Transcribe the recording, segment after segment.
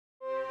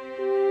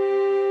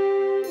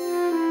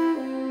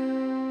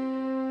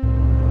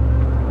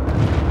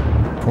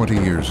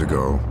20 years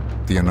ago,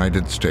 the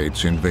United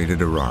States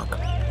invaded Iraq.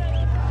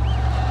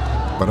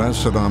 But as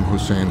Saddam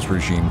Hussein's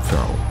regime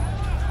fell,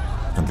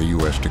 and the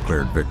U.S.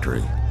 declared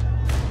victory,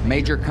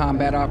 major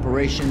combat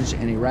operations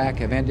in Iraq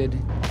have ended.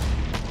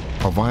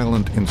 A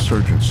violent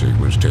insurgency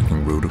was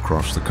taking root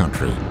across the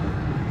country.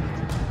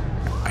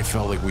 I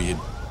felt like we had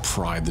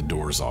pried the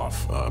doors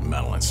off a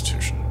mental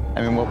institution.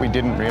 I mean, what we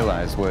didn't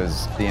realize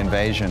was the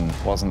invasion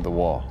wasn't the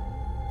war.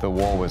 The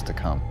war was to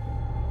come.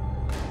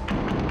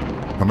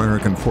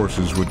 American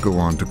forces would go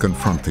on to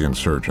confront the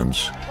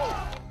insurgents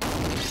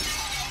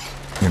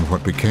in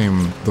what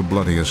became the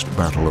bloodiest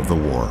battle of the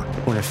war.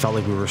 When it felt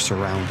like we were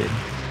surrounded,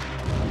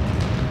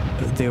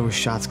 there were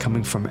shots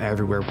coming from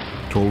everywhere.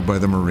 Told by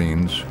the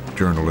Marines,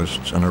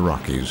 journalists, and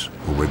Iraqis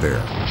who were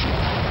there.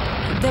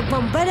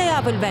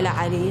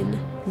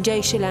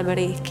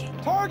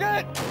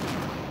 Target!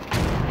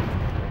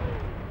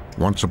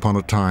 Once upon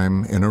a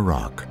time in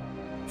Iraq,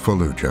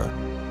 Fallujah.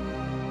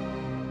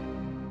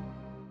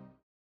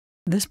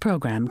 This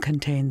program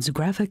contains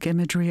graphic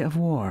imagery of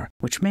war,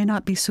 which may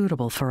not be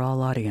suitable for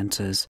all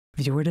audiences.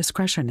 Viewer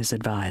discretion is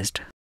advised.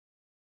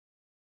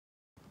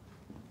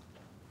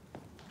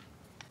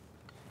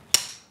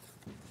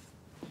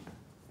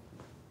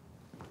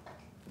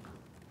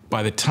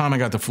 By the time I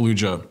got to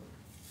Fallujah,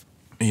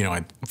 you know,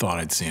 I thought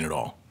I'd seen it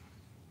all.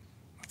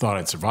 I thought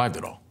I'd survived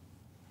it all.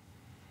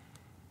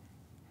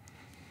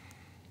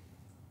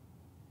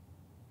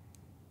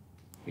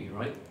 Are you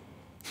right?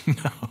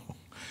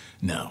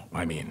 No,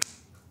 I mean,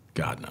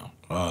 God, no.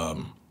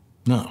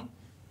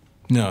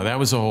 No, that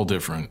was a whole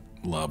different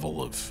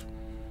level of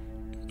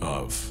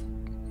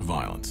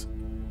violence.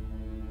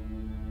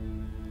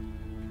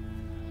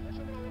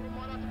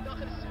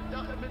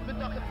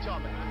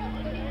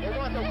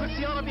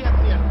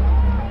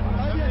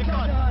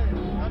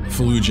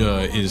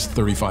 Fallujah is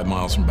 35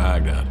 miles from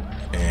Baghdad,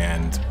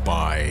 and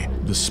by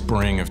the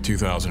spring of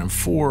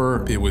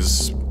 2004, it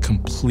was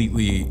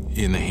completely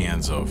in the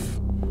hands of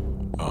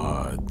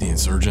the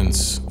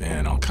insurgents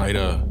and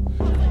Al-Qaeda,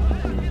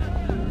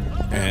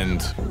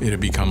 and it had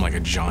become like a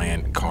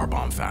giant car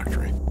bomb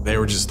factory. They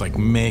were just like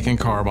making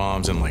car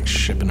bombs and like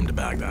shipping them to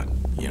Baghdad,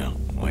 you know,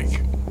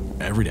 like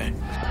every day.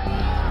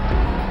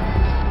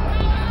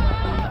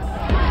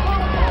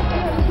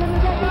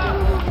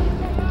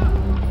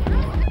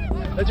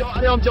 رجعوا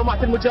عليهم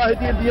جماعة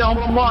المجاهدين بيهم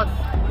رمان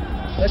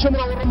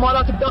شمروا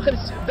الرمالات من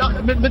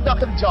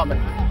داخل الجامع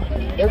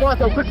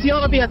وماتوا كل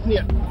سيارة بها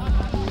اثنين.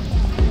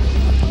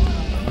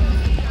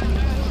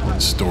 The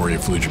story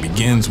of Fallujah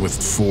begins with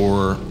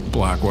 4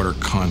 Blackwater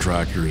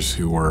contractors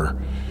who were,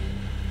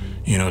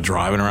 you know,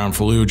 driving around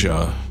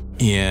Fallujah,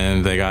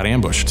 and they got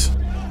ambushed.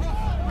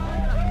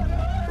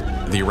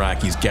 The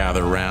Iraqis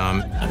gather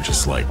around and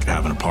just like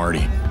having a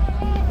party.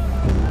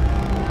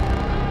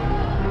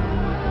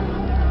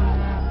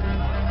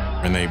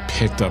 And they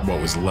picked up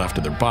what was left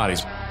of their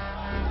bodies,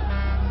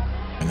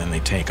 and then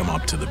they take them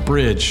up to the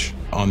bridge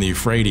on the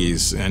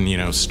Euphrates and, you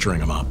know, string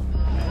them up.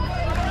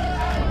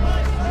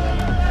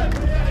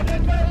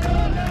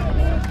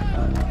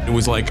 It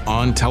was like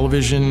on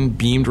television,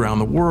 beamed around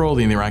the world,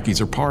 and the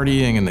Iraqis are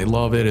partying and they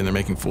love it, and they're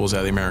making fools out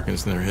of the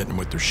Americans, and they're hitting them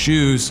with their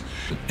shoes.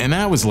 And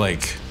that was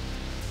like,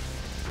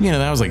 you know,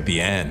 that was like the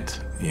end,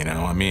 you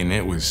know? I mean,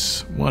 it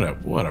was, what a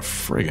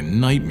friggin'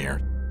 nightmare.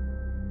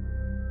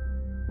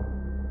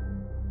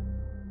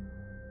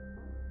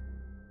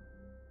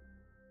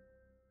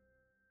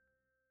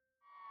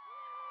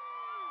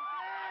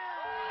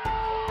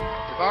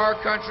 If our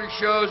country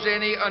shows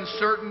any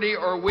uncertainty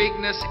or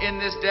weakness in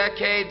this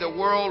decade, the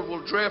world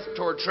will drift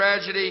toward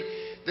tragedy.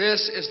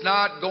 This is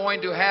not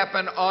going to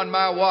happen on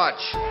my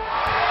watch.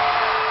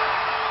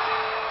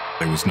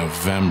 It was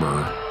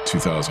November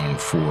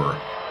 2004.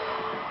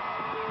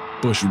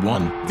 Bush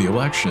won the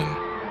election.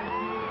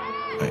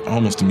 I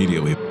almost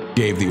immediately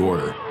gave the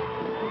order.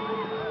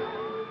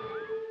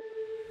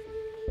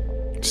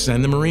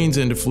 Send the Marines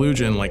into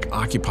Fallujah and like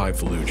occupy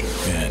Fallujah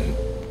and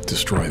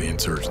destroy the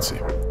insurgency.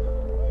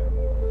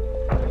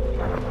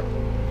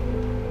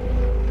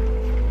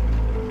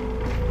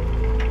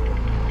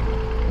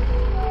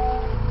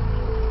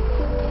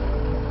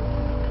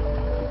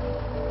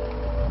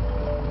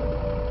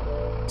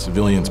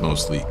 Civilians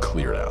mostly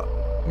cleared out.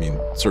 I mean,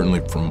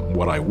 certainly from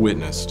what I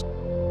witnessed.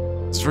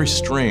 It's very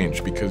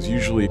strange because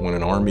usually when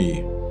an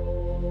army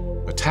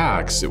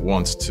attacks, it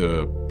wants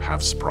to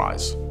have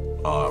surprise.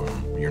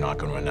 You're not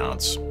going to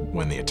announce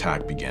when the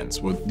attack begins.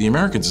 Well, the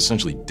Americans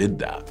essentially did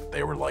that.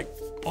 They were like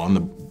on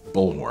the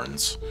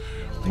bullhorns.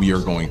 We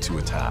are going to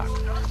attack.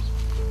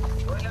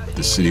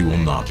 The city will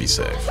not be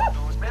safe.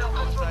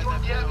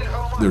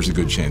 There's a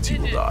good chance you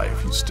will die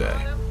if you stay.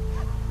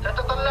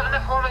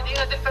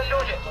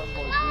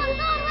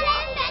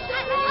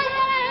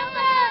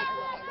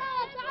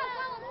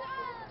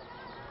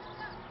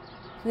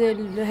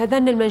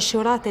 هذن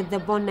المنشورات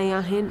يذبوننا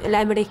ياهن،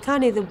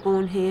 الأمريكان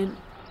يذبونهن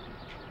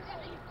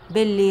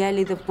بالليل،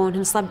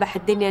 يذبونهن صبح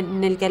الدنيا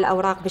نلقى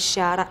الأوراق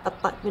بالشارع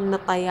من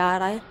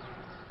الطيارة.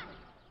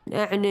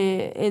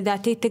 يعني إذا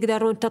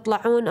تقدرون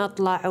تطلعون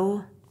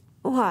اطلعوا،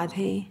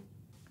 وهذه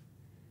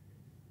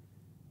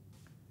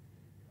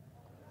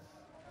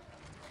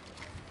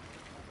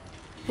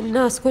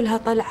الناس كلها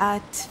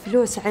طلعت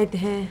فلوس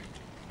عندها،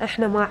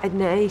 احنا ما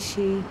عندنا اي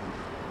شيء.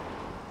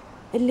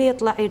 اللي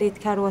يطلع يريد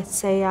كروة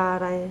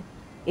سيارة،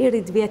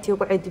 يريد بيت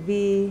يقعد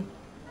بيه،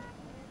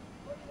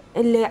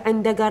 اللي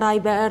عنده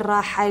قرايبه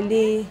راح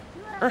عليه.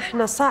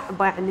 احنا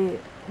صعب يعني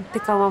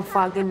نتكون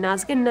فوق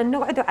الناس، قلنا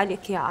نقعد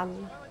عليك يا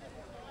الله.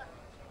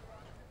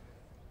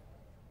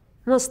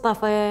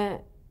 مصطفى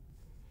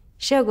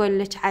شو اقول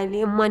لك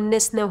علي،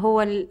 مونسنا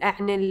وهو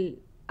يعني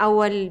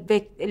اول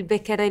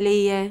البكر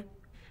لي.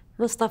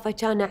 مصطفى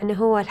كان يعني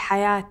هو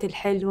الحياة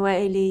الحلوة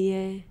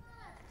إلي.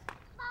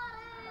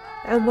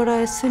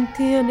 عمره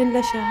 2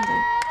 إلا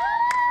شهرين.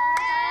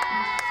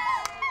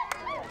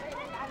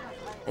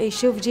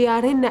 يشوف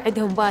جيارهن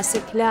عندهم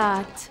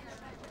باسكلات،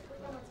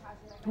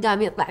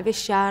 قام يطلع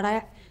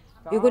بالشارع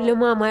يقول له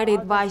ماما أريد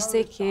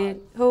بايسكل.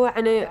 هو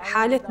يعني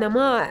حالتنا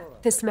ما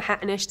تسمح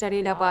أن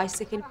اشتري له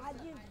بايسكل.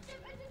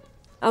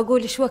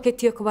 أقول إيش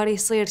وقت يكبر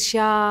يصير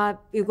شاب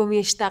يقوم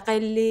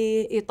يشتغل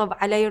لي، يطب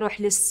علي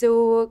يروح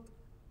للسوق.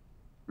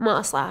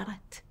 ما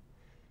صارت.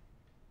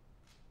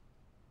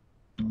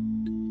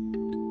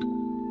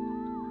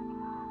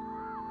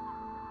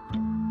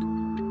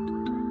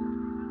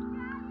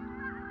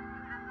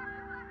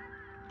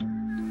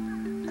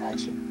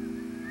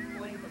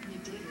 What do you want me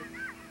to do?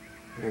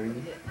 Where are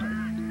you?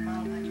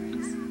 Follow my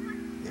dreams.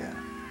 Yeah.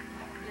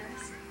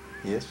 Yes.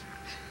 Yes?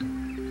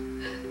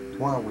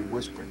 Why are we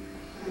whispering?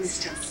 I'm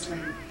still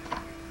asleep.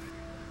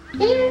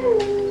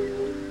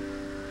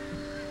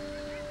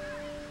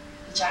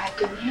 Did y'all have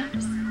good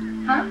naps?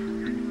 Huh?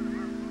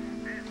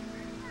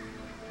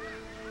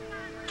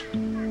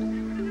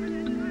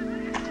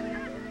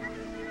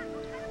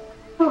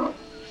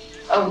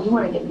 Oh, you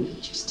want to get me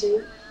pictures too?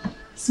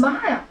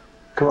 Smile.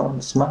 Come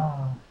on,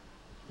 smile.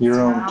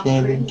 You're on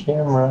candid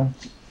camera.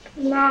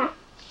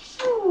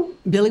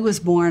 Billy was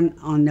born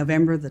on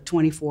November the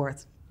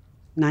 24th,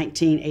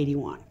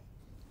 1981.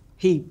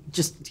 He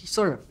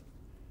sort of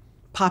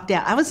popped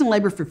out. I was in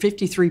labor for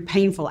 53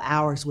 painful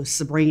hours with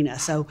Sabrina,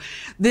 so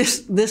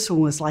this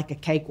one was like a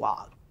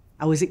cakewalk.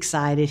 I was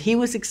excited. He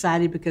was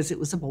excited because it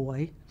was a boy.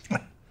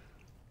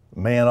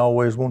 Man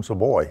always wants a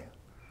boy.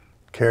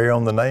 Carry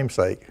on the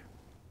namesake.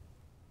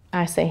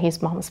 I say he's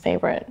Mom's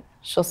favorite.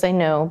 She'll say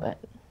no, but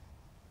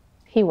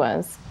he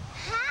was.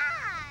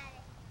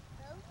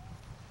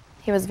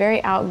 He was very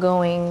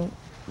outgoing,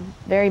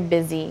 very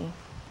busy.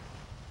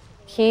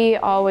 He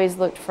always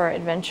looked for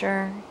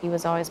adventure. He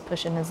was always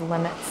pushing his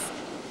limits.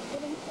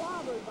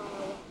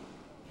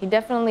 He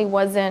definitely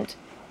wasn't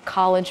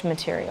college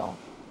material.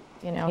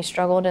 You know, he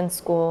struggled in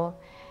school,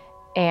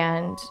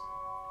 and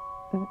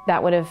that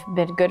would have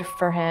been good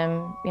for him,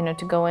 you know,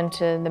 to go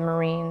into the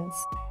Marines.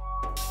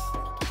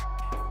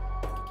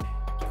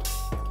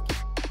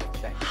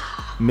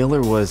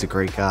 Miller was a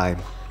great guy.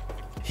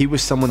 He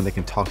was someone that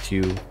can talk to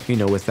you, you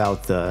know,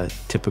 without the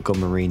typical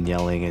Marine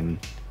yelling and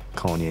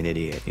calling you an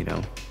idiot, you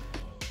know.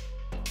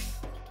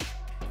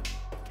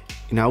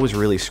 You know, I was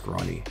really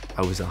scrawny.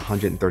 I was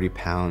 130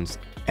 pounds,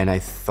 and I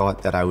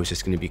thought that I was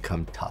just going to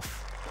become tough.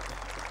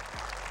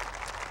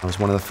 I was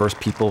one of the first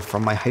people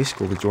from my high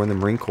school to join the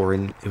Marine Corps,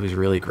 and it was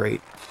really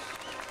great.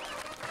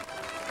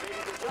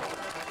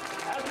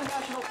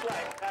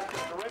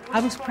 I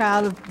was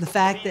proud of the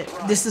fact that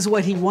this is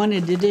what he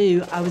wanted to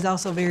do. I was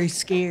also very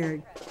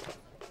scared.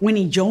 When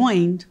he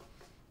joined,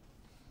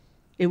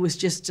 it was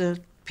just a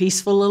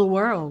peaceful little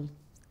world.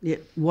 It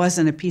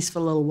wasn't a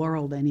peaceful little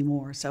world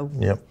anymore. So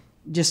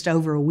just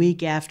over a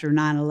week after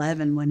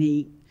 9/11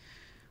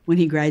 when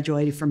he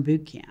graduated from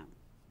boot camp.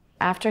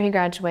 After he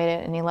graduated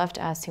and he left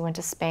us, he went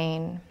to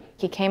Spain.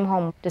 He came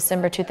home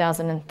December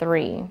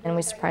 2003, and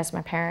we surprised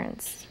my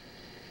parents.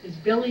 Is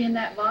Billy in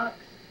that box?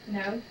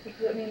 No.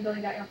 Me and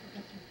Billy got y'all for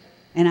Christmas.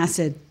 And I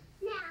said,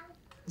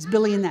 is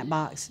Billy in that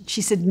box?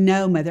 She said,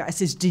 no, Mother. I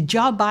said, did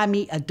y'all buy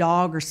me a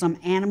dog or some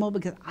animal?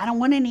 Because I don't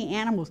want any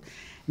animals.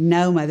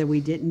 No, Mother, we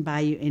didn't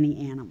buy you any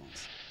animals.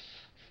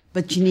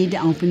 But you need to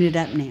open it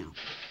up now.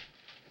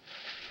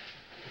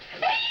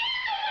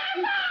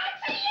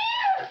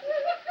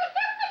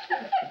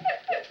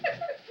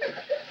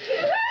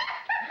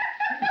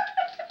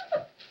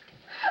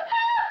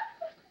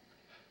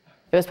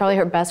 It was probably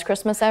her best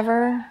Christmas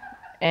ever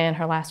and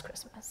her last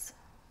Christmas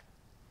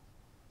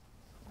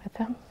with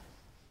him.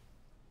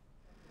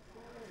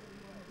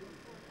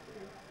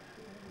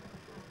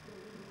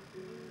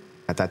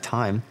 At that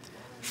time,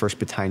 1st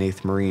Battalion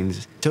 8th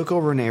Marines took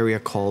over an area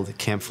called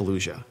Camp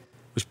Fallujah.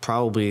 It was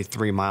probably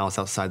 3 miles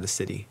outside the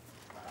city.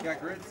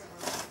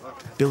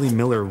 Billy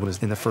Miller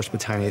was in the 1st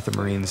Battalion 8th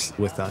Marines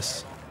with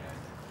us.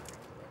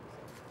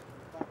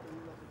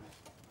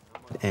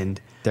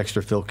 And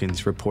Dexter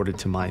Filkins reported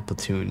to my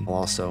platoon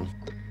also.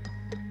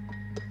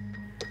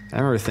 I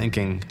remember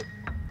thinking,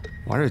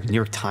 why are the New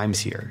York Times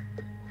here?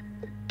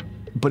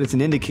 But it's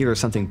an indicator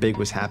something big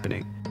was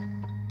happening.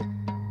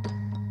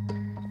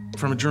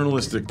 From a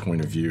journalistic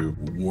point of view,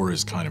 war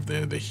is kind of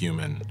the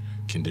human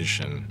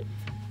condition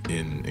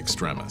in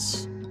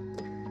extremis.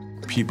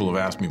 People have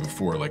asked me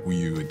before, like, were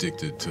you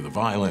addicted to the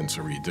violence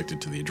or were you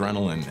addicted to the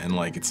adrenaline? And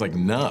like, it's like,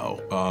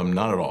 no,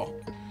 not at all.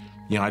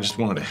 You know, I just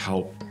wanted to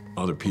help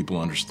other people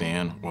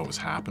understand what was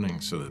happening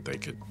so that they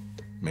could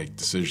make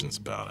decisions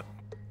about it.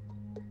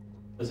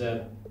 Was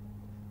there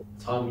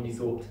a time when you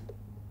thought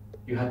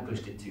you had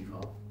pushed it too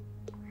far?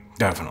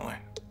 Definitely.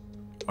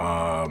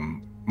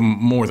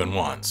 More than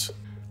once.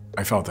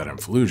 I felt that in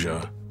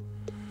Fallujah.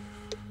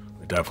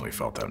 I definitely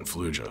felt that in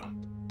Fallujah.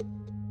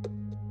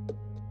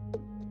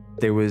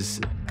 There was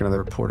another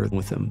reporter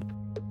with him.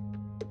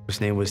 His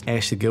name was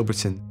Ashley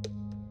Gilbertson.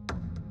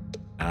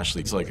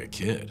 Ashley's like a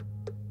kid.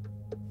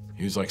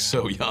 He was like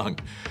so young,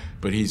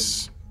 but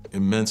he's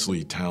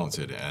immensely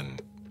talented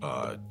and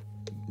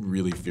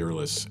really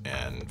fearless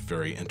and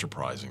very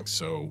enterprising.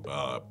 So,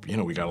 you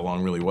know, we got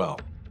along really well.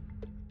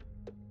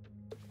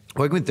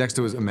 Working with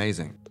Dexter was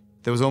amazing.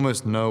 There was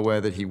almost nowhere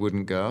that he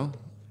wouldn't go,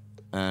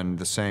 and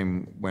the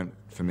same went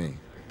for me.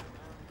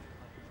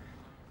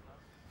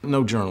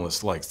 No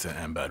journalist likes to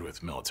embed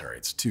with military.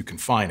 It's too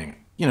confining.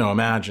 You know,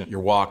 imagine you're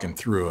walking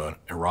through an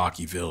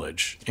Iraqi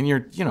village, and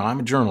I'm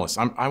a journalist.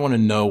 I want to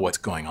know what's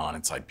going on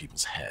inside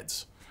people's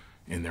heads,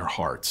 in their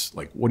hearts.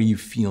 Like, what are you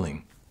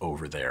feeling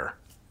over there,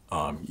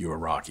 you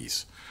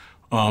Iraqis?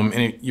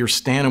 You're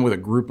standing with a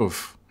group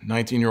of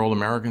 19-year-old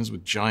Americans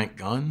with giant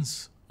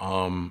guns,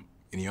 and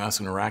you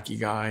ask an Iraqi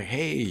guy,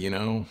 hey, you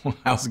know,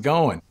 how's it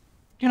going?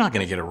 You're not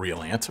going to get a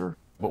real answer.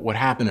 But what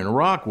happened in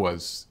Iraq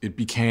was it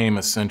became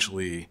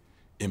essentially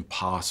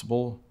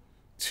impossible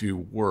to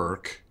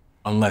work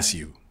unless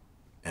you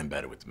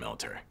embedded with the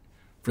military,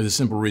 for the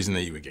simple reason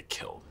that you would get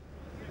killed.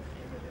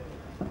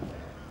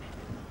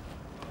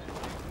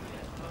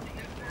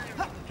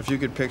 If you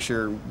could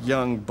picture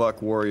young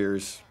buck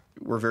warriors,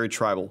 we're very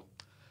tribal.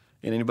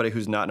 And anybody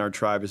who's not in our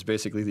tribe is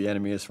basically the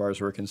enemy as far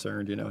as we're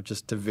concerned, you know,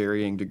 just to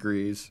varying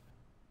degrees.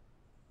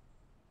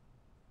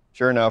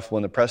 Sure enough,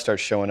 when the press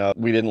starts showing up,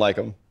 we didn't like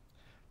them.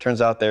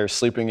 Turns out they're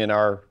sleeping in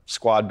our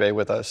squad bay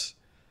with us.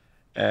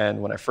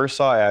 And when I first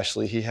saw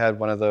Ashley, he had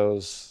one of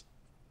those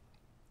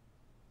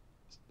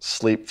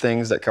sleep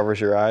things that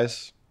covers your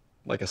eyes,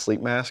 like a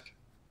sleep mask.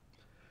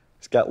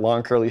 He's got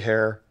long curly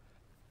hair.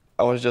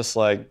 I was just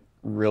like,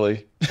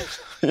 really?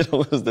 You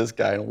know, who's this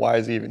guy and why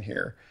is he even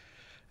here?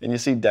 And you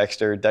see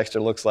Dexter. Dexter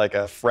looks like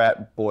a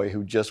frat boy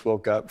who just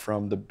woke up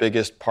from the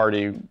biggest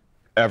party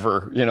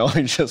ever. You know,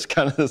 he just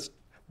kind of this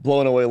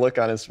blown away look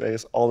on his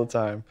face all the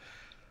time.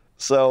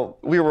 So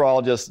we were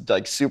all just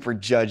like super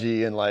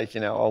judgy and like,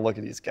 you know, oh, look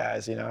at these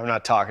guys, you know, I'm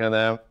not talking to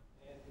them.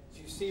 As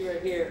you see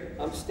right here,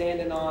 I'm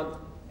standing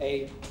on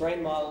a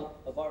terrain model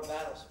of our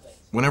battle space.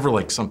 Whenever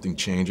like something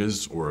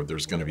changes or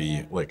there's going to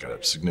be like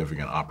a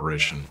significant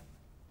operation,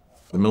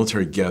 the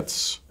military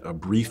gets a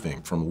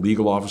briefing from a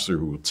legal officer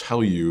who will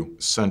tell you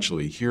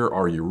essentially, here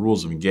are your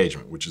rules of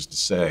engagement, which is to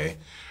say,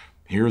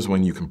 here's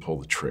when you can pull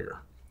the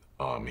trigger,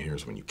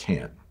 here's when you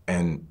can't.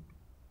 And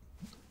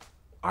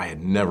I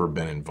had never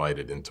been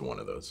invited into one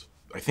of those.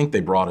 I think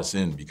they brought us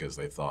in because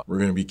they thought we're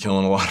gonna be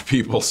killing a lot of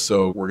people,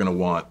 so we're gonna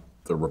want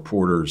the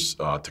reporters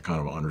to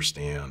kind of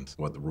understand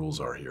what the rules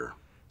are here.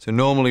 So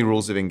normally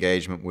rules of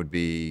engagement would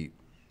be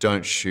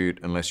don't shoot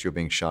unless you're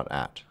being shot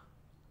at.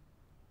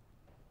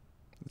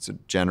 It's a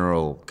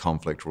general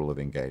conflict rule of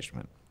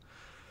engagement.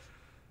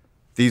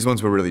 These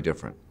ones were really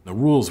different. The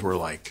rules were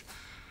like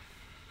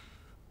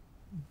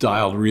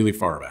dialed really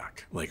far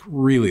back, like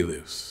really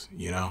loose,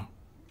 you know?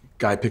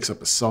 Guy picks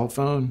up a cell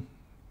phone,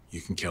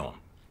 you can kill him.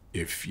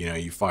 If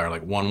you fire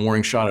like one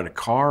warning shot at a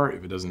car,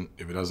 if it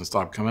doesn't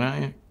stop coming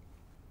at you,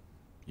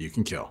 you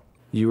can kill.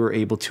 You were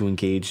able to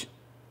engage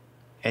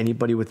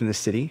anybody within the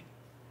city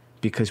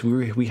because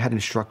we had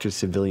instructed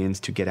civilians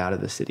to get out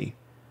of the city.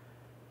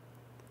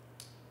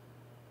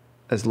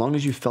 As long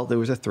as you felt there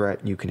was a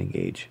threat, you can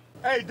engage.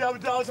 Hey,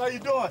 Devil Dogs, how you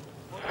doing?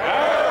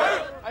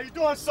 How you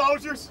doing,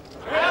 soldiers?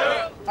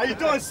 How you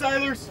doing,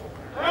 sailors?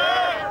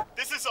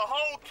 This is a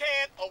whole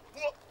can of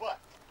whoop butt,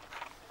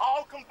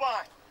 all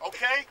combined,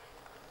 okay?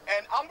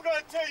 And I'm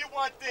gonna tell you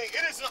one thing,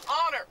 it is an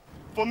honor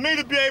for me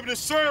to be able to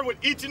serve with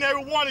each and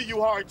every one of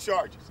you hard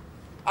charges.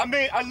 I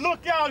mean, I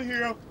look out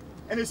here,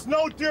 and it's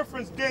no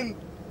difference than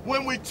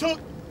when we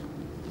took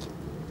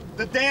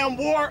the damn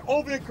war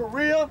over in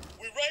Korea.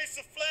 We raised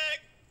the flag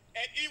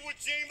at Iwo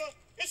Jima.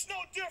 It's no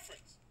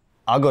difference.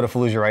 I'll go to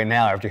Fallujah right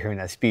now after hearing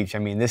that speech. I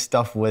mean, this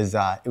stuff was,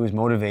 it was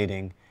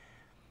motivating,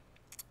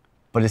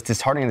 but it's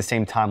disheartening at the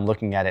same time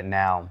looking at it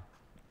now.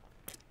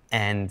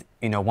 And,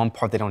 you know, one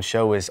part they don't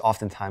show is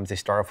oftentimes they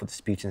start off with the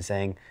speech and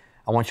saying,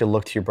 I want you to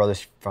look to your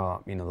brothers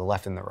from, the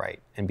left and the right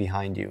and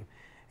behind you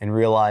and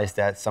realize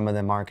that some of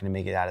them aren't going to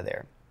make it out of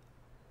there.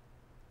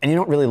 And you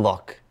don't really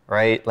look,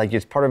 right? Like,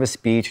 it's part of a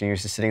speech and you're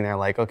just sitting there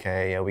like,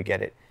 okay, yeah, we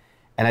get it.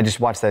 And I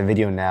just watched that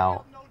video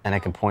now and I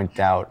can point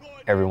out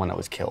everyone that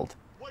was killed.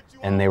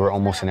 And they were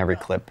almost in every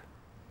clip.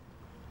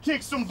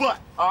 Kick some butt,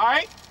 all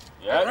right?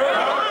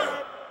 Yeah.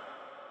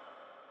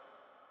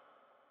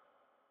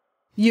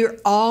 You're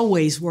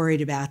always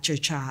worried about your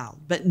child,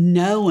 but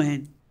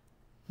knowing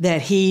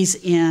that he's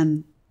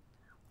in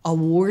a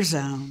war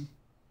zone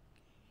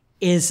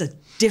is a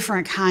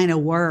different kind of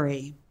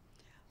worry,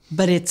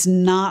 but it's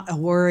not a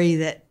worry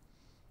that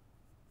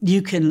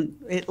you can,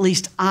 at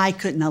least I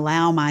couldn't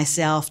allow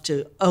myself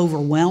to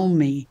overwhelm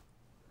me.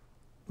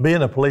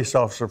 Being a police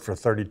officer for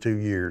 32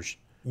 years,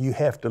 you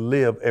have to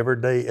live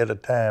every day at a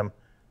time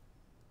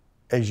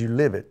as you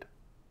live it.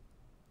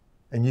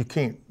 And you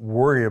can't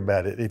worry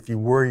about it. If you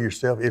worry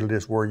yourself, it'll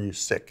just worry you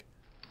sick.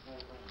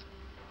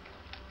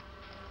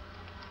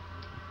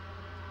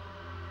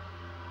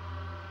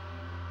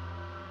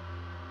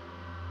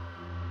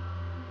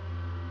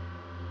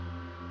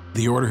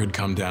 The order had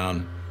come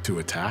down to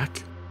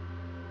attack.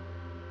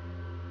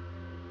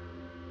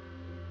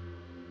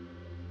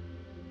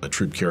 The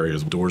troop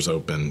carrier's doors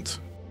opened,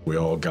 we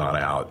all got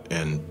out,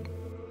 and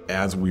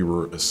as we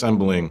were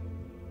assembling,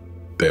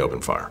 they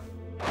opened fire.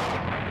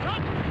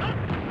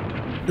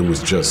 It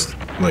was just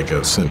like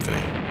a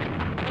symphony.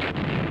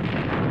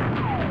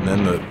 And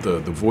then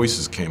the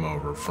voices came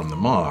over from the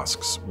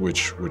mosques,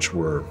 which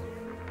were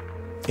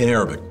in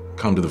Arabic,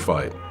 come to the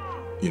fight,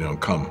 you know,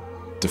 come,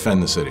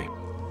 defend the city.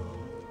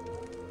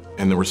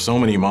 And there were so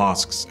many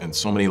mosques and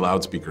so many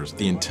loudspeakers,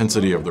 the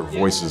intensity of their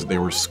voices, they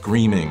were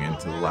screaming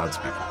into the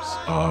loudspeakers.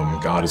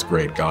 God is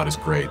great,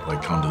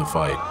 like come to the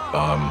fight.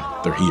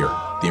 They're here,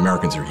 the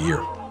Americans are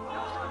here.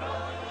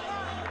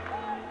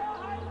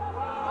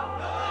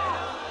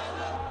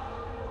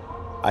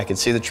 I could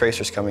see the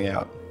tracers coming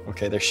out.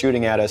 Okay, they're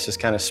shooting at us, just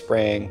kind of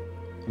spraying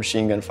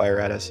machine gun fire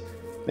at us.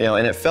 You know,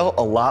 and it felt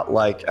a lot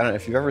like, I don't know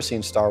if you've ever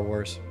seen Star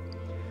Wars,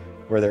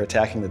 where they're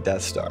attacking the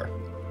Death Star,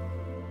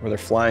 where they're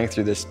flying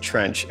through this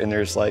trench and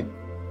there's like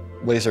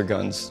laser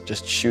guns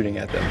just shooting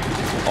at them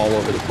all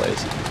over the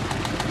place.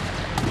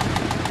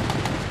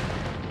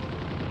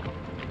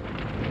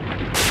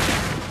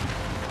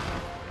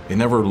 It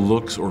never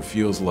looks or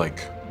feels like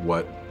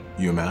what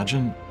you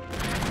imagine.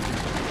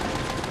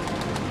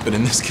 But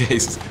in this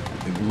case,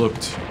 it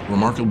looked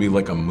remarkably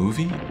like a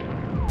movie.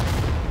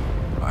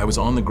 I was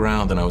on the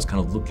ground and I was kind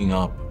of looking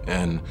up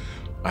and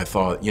I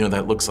thought, you know,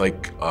 that looks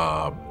like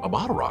a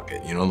bottle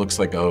rocket. You know, it looks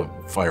like a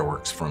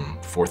fireworks from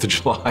 4th of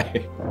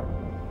July.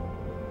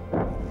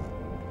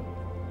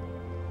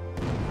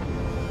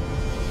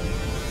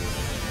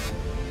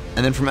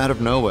 And then from out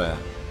of nowhere,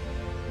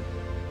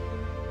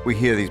 we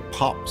hear these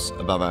pops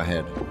above our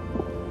head.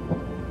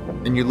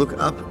 And you look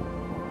up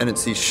and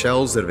it's these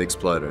shells that have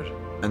exploded.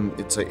 And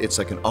it's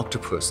like an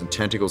octopus and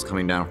tentacles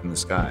coming down from the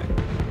sky.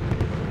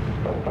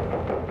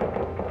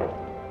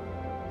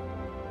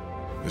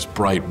 This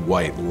bright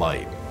white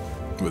light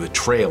with a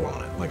trail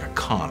on it, like a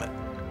comet,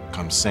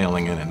 comes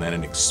sailing in and then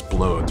it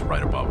explodes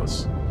right above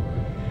us.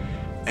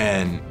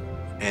 And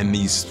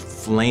these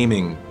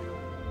flaming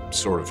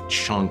sort of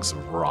chunks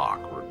of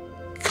rock were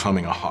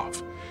coming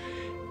off.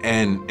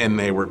 And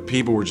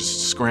people were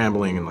just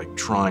scrambling and like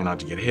trying not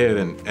to get hit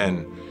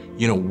and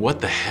you know,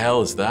 what the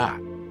hell is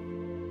that?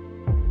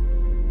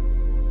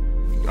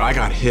 I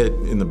got hit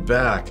in the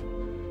back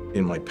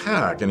in my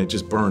pack and it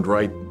just burned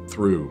right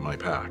through my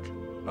pack.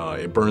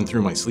 It burned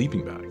through my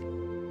sleeping bag.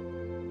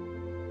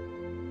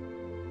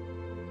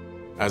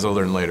 As I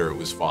learned later, it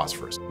was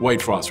phosphorus,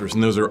 white phosphorus,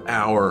 and those are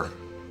our,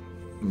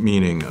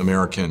 meaning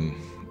American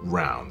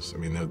rounds. I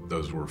mean,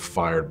 those were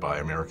fired by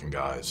American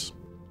guys.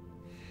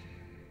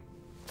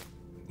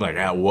 Like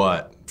at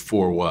what,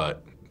 for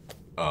what,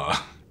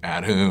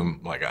 at whom,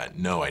 like I had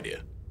no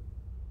idea.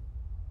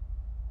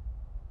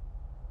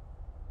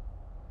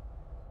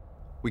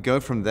 We go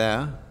from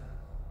there,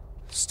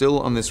 still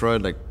on this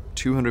road, like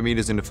 200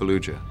 meters into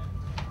Fallujah.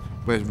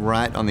 We're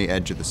right on the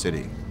edge of the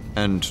city.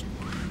 And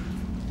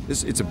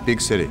it's a big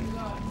city.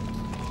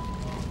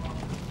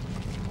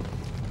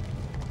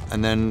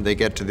 And then they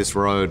get to this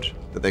road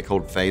that they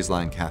called Phase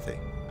Line Cathy.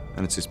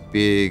 And it's this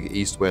big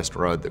east-west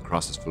road that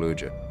crosses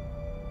Fallujah.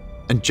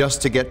 And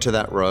just to get to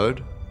that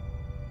road,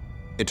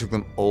 it took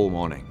them all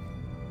morning.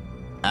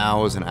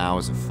 Hours and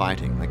hours of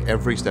fighting. Like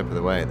every step of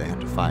the way, they had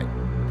to fight.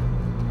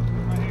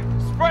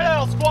 Spread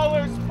out,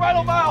 squallers! Spread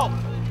them out!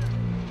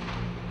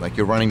 Like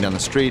you're running down the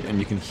street and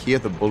you can hear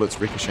the bullets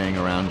ricocheting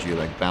around you,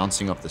 like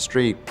bouncing off the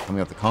street,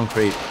 coming off the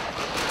concrete.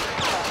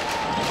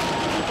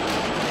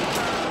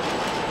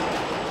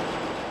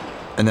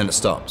 And then it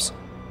stops.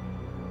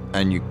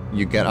 And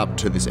you get up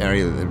to this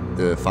area that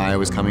the fire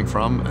was coming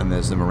from, and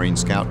there's the Marine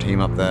scout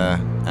team up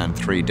there and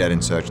 3 dead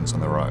insurgents on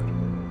the road.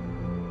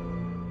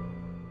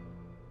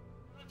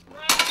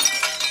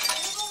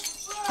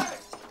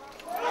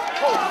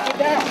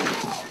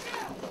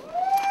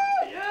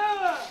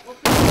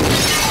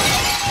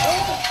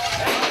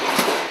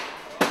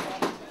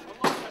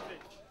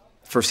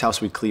 First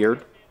house we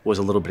cleared was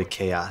a little bit of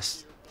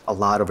chaos, a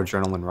lot of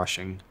adrenaline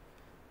rushing.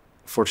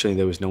 Fortunately,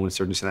 there was no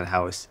insurgents in that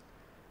house,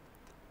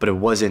 but it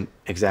wasn't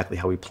exactly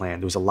how we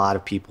planned. There was a lot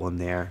of people in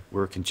there. We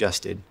were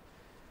congested,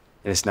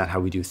 and it's not how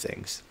we do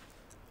things.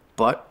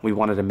 But we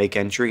wanted to make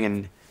entry,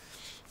 and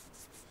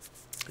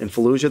in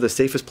Fallujah, the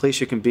safest place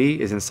you can be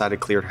is inside a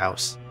cleared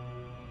house.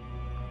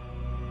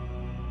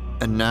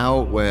 And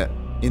now we're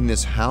in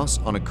this house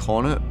on a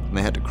corner, and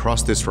they had to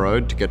cross this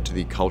road to get to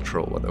the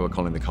cultural, what they were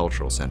calling the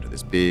cultural center,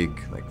 this big,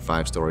 like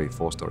 5-story,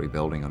 4-story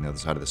building on the other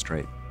side of the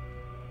street.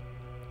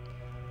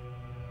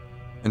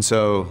 And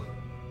so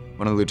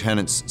One of the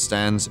lieutenants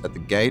stands at the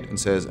gate and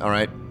says, all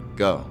right,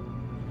 go.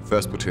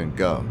 First platoon,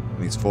 go.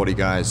 And these 40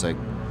 guys, like,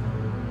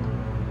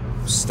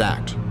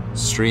 stacked,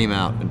 stream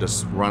out and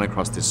just run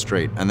across this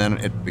street, and then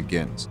it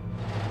begins.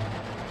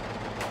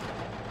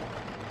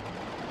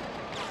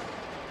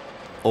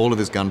 All of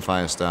this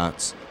gunfire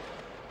starts.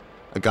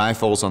 A guy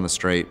falls on the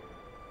street.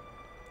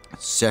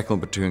 Second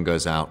platoon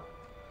goes out.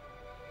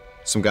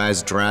 Some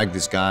guys drag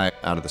this guy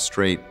out of the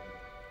street,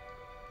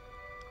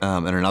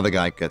 and another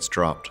guy gets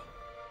dropped.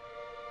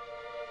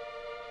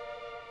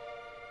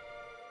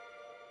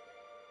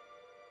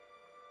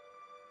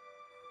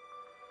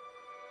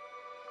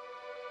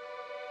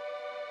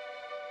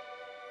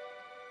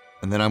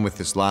 And then I'm with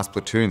this last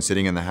platoon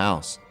sitting in the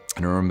house.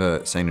 And I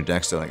remember saying to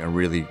Dexter, like, I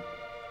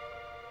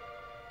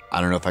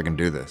don't know if I can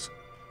do this.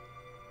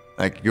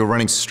 Like, you're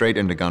running straight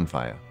into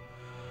gunfire.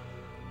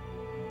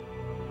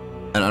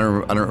 And I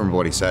don't remember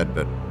what he said,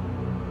 but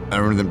I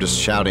remember them just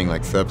shouting,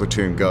 like, third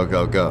platoon, go,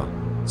 go, go.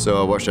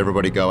 So I watched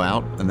everybody go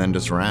out and then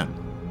just ran.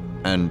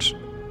 And,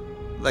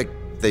 like,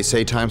 they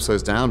say time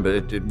slows down,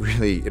 but it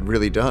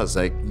really does.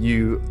 Like,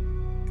 you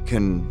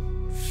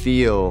can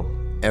feel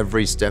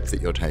every step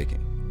that you're taking.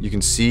 You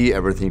can see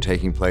everything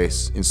taking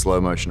place in slow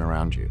motion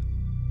around you.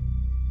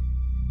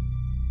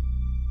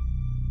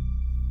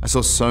 I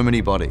saw so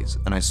many bodies,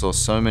 and I saw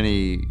so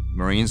many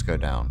Marines go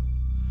down,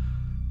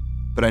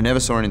 but I never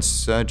saw an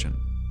insurgent.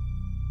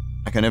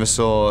 Like, I never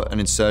saw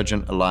an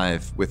insurgent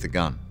alive with a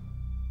gun.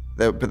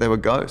 But they were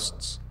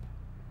ghosts.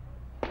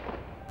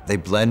 They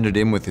blended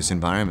in with this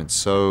environment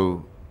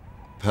so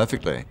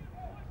perfectly.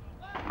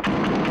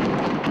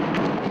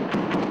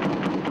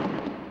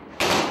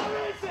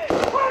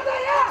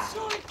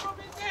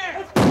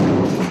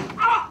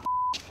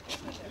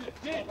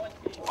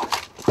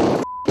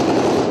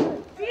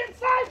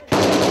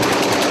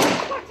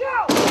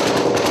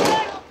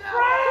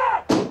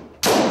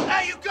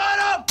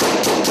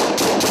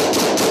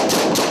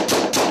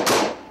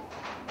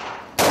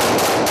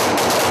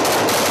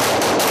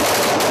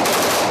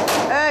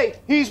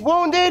 He's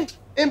wounded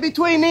in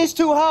between these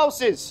two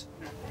houses.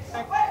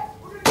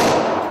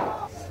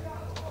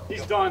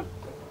 He's done.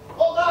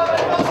 Hold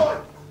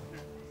on.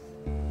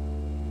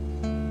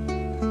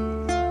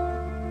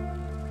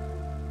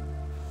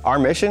 Our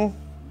mission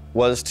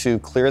was to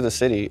clear the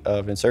city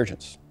of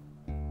insurgents.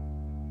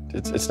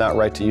 It's not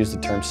right to use the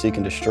term seek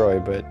and destroy,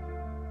 but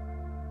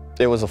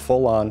it was a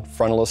full-on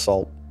frontal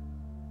assault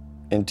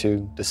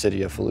into the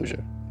city of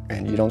Fallujah.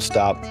 And you don't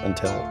stop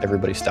until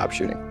everybody stops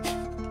shooting.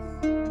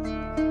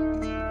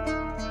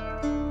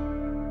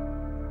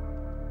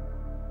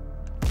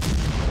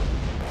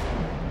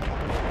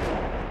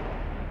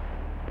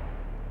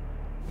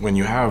 When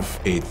you have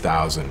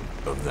 8,000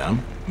 of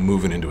them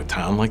moving into a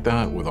town like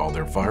that with all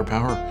their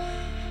firepower,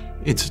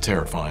 it's a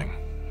terrifying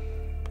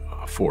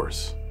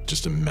force,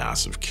 just a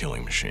massive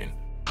killing machine.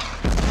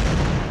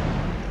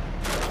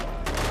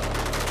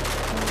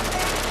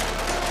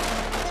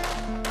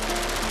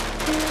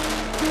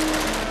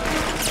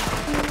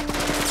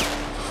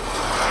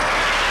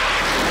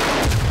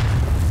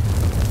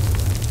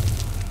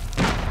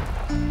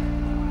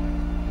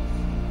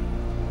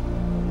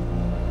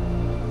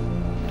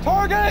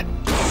 Target!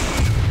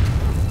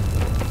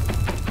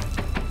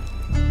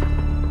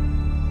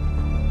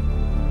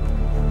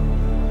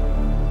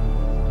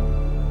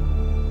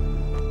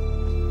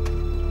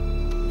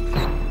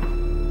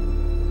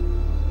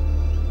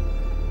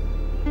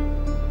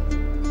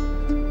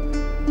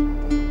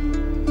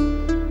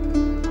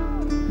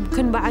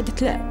 يمكن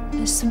بعد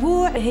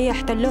أسبوع هي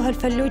احتلوها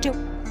الفلوجة.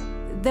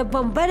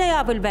 ذبن بلا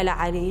يا بالبلا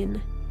علينا.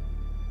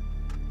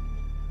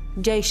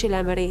 الجيش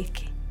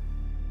الأمريكي.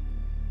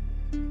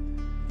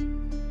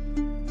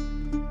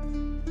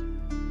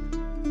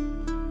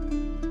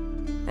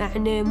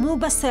 يعني مو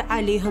بس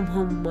عليهم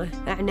هم،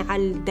 يعني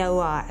على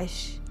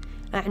الدواعش،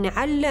 يعني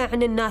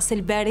على الناس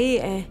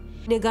البريئة،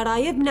 يعني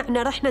قرايبنا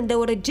احنا رحنا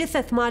ندور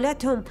الجثث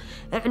مالتهم،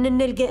 يعني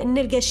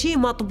نلقى شيء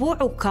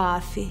مطبوع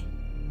وكافي.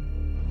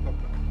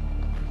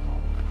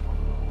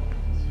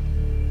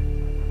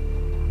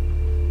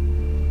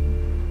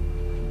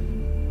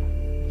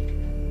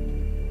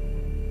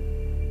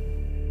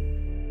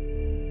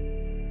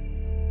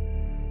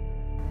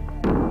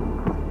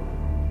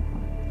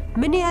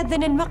 من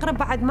يأذن المغرب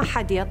بعد ما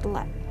حد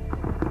يطلع.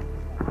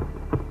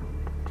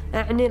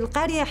 يعني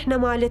القرية احنا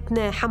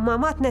مالتنا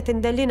حماماتنا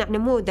تندلين، يعني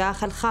مو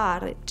داخل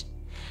خارج.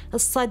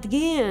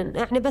 الصدقين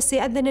يعني بس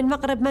يأذن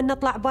المغرب ما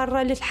نطلع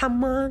برا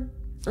للحمام،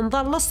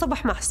 نظل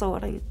الصبح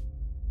محصورين.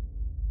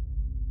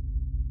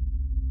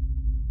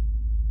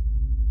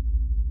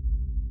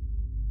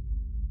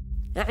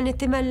 يعني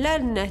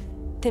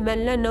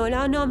تمللنا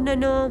ولا نومنا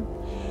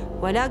نوم،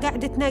 ولا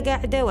قعدتنا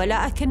قعدة،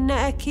 ولا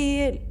أكلنا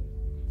أكل.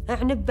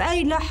 يعني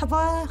بأي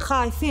لحظة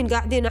خايفين،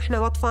 قاعدين احنا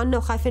واطفالنا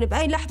وخايفين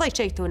بأي لحظة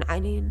يشيتون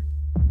علينا.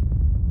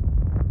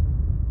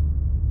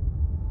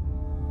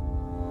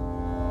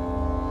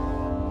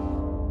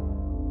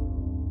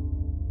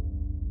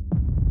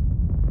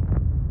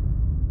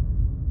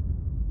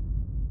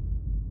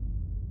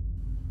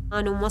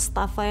 أنا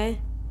ومصطفى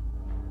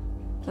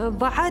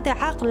بعده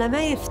عقله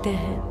ما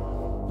يفتهم،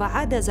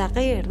 بعده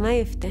صغير ما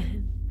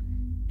يفتهم.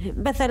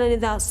 مثلا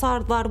إذا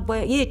صار ضربة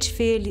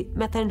يجفي،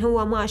 مثلا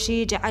هو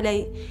ماشي يجي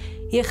علي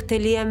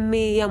يختل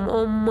يمي يم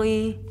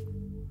أمي،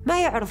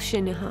 ما يعرف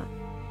شنو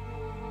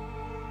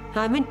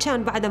هاي من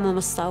كان بعده مو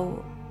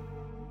متصور.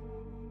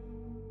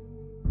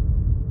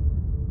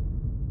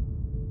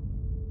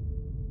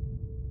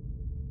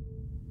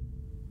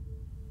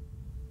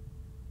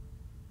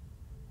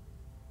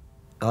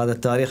 هذا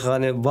التاريخ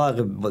أنا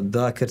باغي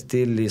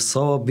بذاكرتي اللي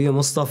صوب بيه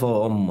مصطفى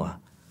وأمه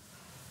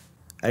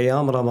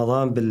أيام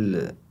رمضان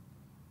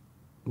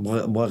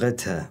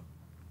بوقتها.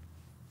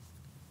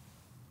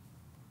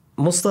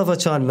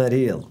 مصطفى كان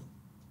مريض.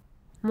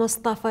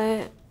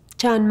 مصطفى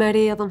كان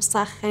مريض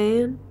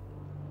مسخن.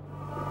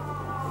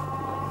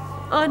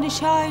 أنا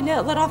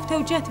شايلة ضربته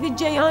وجت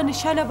بالجاي، أنا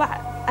شايلة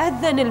بعد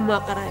أذن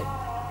المغرب،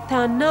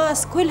 تا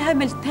الناس كلها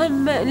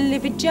ملتمة، اللي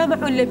بالجامع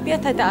واللي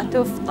ببيتها دا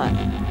تفطر.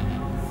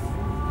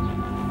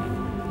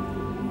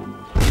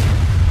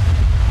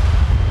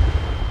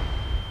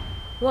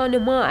 وأنا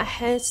ما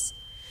أحس،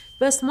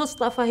 بس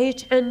مصطفى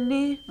هيك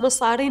عني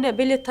مصارينه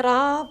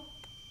بالتراب،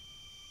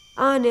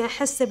 أنا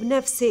أحس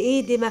بنفسي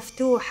إيدي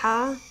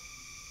مفتوحة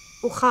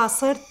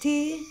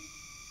وخاصرتي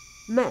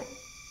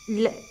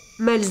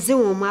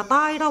ملزومة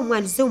طايرة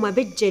وملزومة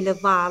بالجل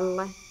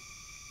الضالة،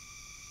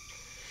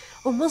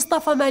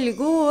 ومصطفى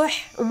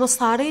ملقوح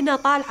ومصارينه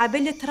طالعة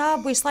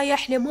بالتراب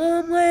ويصيح لي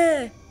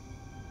ماما،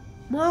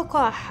 ماكو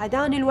أحد،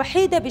 أنا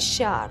الوحيدة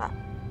بالشارع.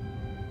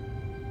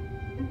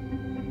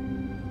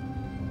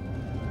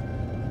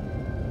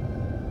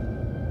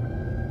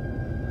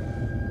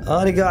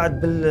 أنا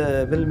قاعد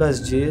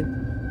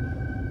بالمسجد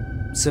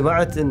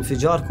سمعت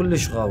انفجار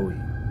كلش قوي،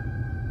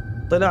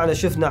 طلعنا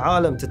شفنا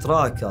عالم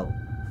تتراكض،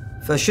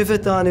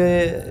 فشفت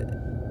أنا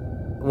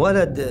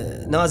ولد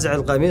نازع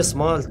القميص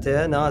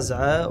مالته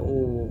نازعه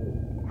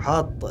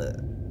وحاط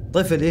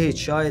طفل هيك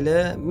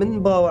شايله،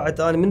 من باوعت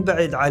أنا من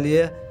بعيد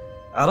عليه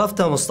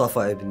عرفته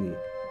مصطفى ابني.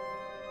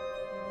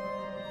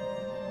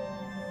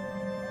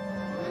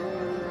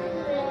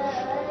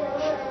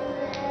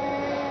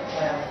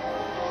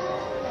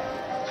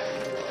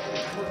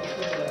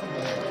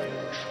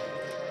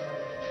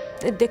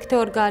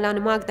 الدكتور قال أنا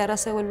ما أقدر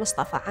أسوي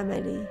لمصطفى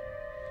عملي،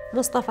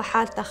 مصطفى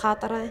حالته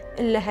خاطرة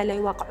إلا هلا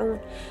يوقعون.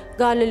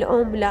 قال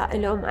الأم لا،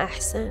 الأم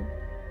أحسن.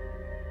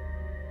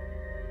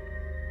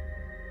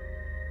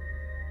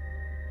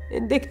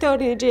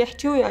 الدكتور يجي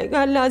يحكي وياي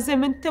قال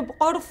لازم أنت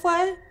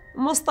بغرفة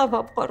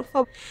مصطفى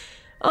بغرفة.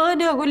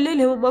 أنا أقول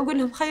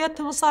لهم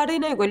خيطت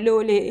مصارينه،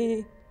 يقولوا لي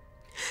إيه.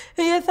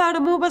 هي ثار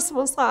مو بس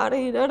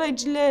مصارينه،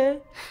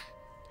 رجله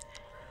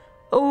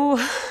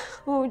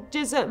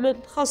وجزء من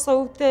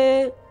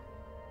خصوته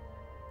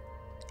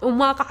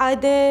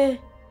ومقعده.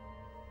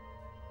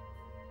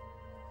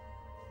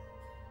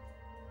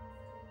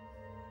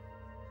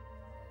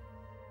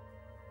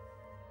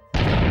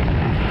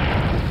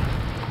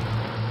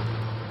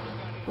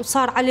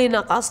 وصار علينا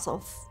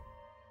قصف،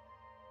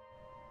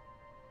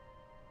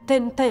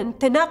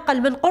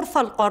 تنقل من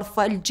غرفة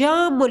لغرفة،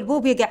 الجام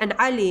والبوب يقعن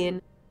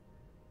علين.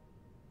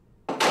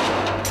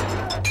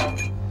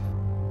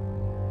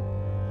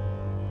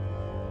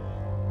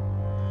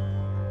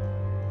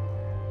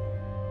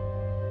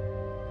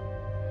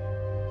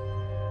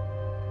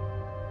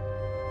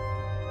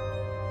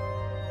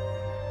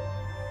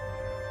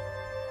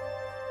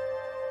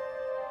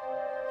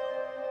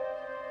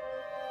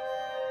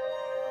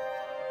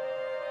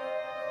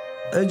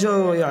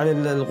 اجوا يعني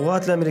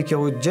القوات الامريكيه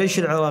والجيش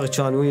العراقي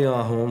كان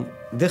وياهم،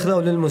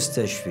 دخلوا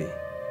للمستشفى.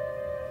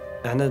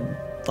 احنا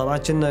طبعا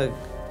كنا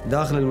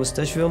داخل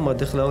المستشفى، هم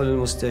دخلوا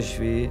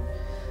للمستشفى،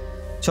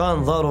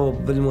 كان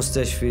ضرب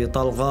بالمستشفى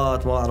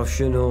طلقات ما اعرف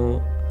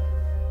شنو.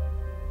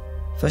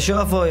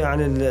 فشافوا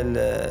يعني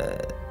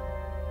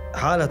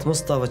حالة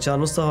مصطفى، كان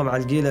مصطفى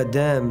معلقي له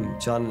دم،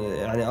 كان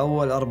يعني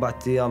اول 4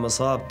 ايام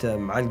اصابته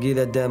معلقي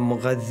له دم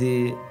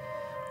مغذي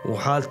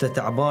وحالته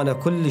تعبانه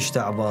كلش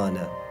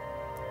تعبانه.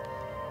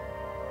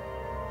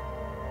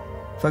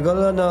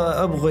 فقالوا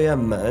لنا ابغوا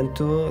يمه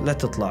انتوا لا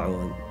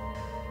تطلعون.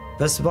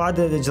 بس بعد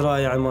الاجراء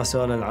يعني ما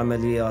سوينا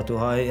العمليات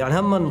وهاي، يعني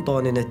هم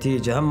انطوني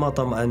نتيجه، هم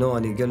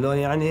طمأنوني، قالوا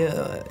لي يعني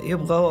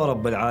يبغى هو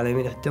رب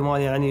العالمين،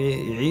 احتمال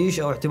يعني يعيش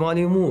او احتمال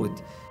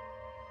يموت.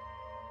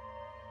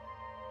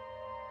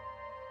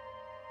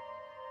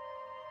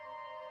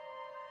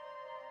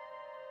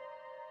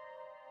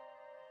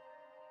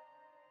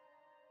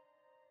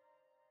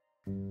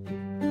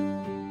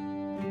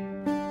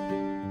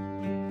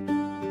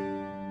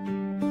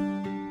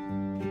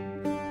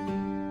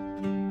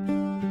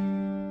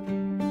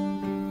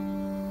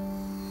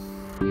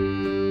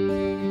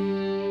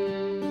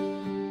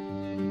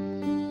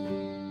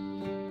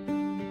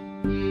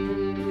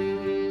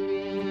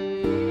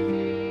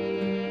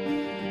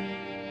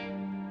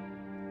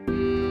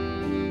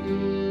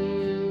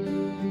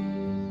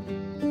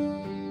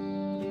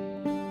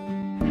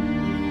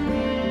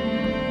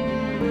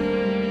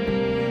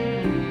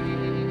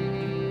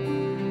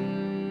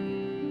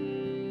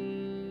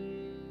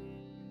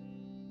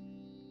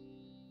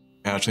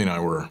 Ashley and I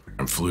were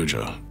in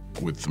Fallujah,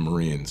 with the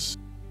Marines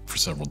for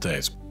several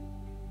days.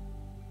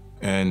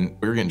 And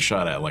we were getting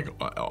shot at like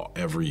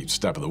every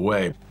step of the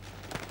way.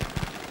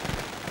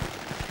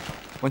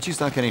 Once you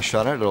start getting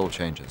shot at, it all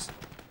changes.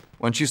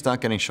 Once you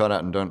start getting shot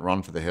at and don't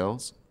run for the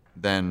hills,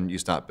 then you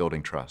start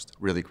building trust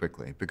really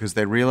quickly, because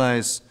they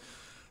realize,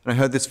 and I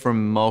heard this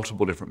from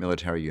multiple different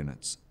military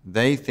units,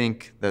 they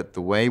think that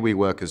the way we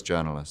work as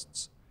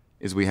journalists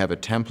is we have a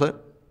template,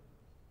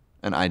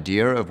 an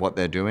idea of what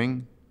they're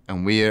doing,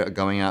 and we are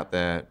going out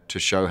there to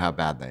show how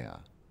bad they are.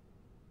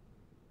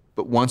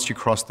 But once you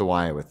cross the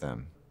wire with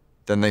them,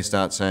 then they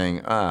start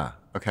saying,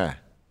 okay,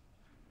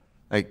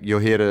 like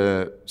you're here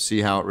to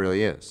see how it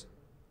really is.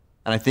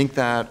 And I think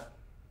that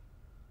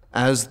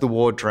as the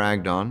war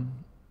dragged on,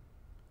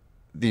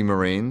 the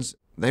Marines,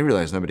 they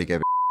realized nobody gave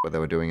a what they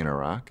were doing in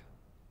Iraq.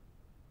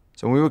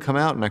 So we would come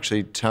out and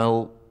actually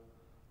tell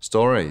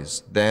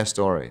stories, their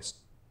stories.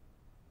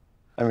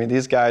 I mean,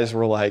 these guys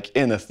were like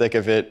in the thick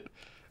of it,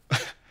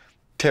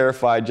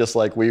 terrified just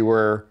like we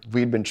were.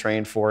 We'd been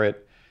trained for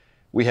it.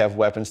 We have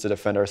weapons to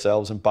defend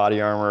ourselves and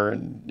body armor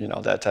and, you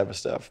know, that type of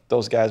stuff.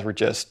 Those guys were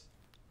just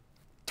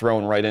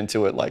thrown right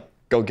into it, like,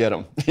 go get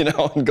them, you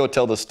know, and go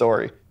tell the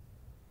story.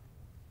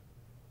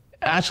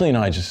 Ashley and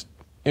I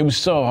it was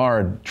so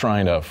hard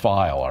trying to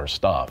file our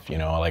stuff, you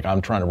know, like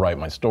I'm trying to write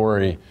my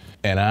story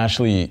and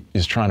Ashley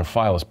is trying to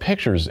file his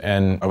pictures,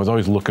 and I was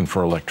always looking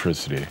for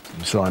electricity.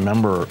 So I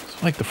remember,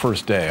 like the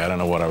first day, I don't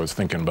know what I was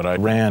thinking, but I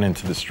ran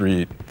into the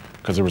street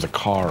because there was a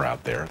car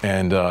out there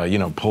and, you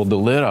know, pulled the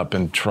lid up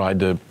and tried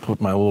to put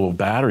my little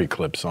battery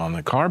clips on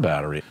the car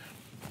battery.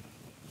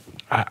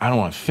 I don't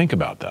want to think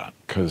about that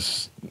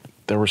because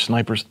there were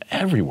snipers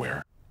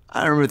everywhere.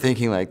 I remember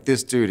thinking, like,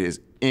 this dude is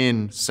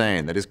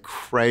insane. That is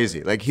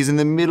crazy. Like, he's in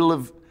the middle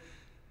of,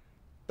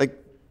 like,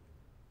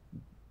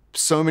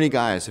 so many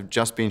guys have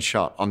just been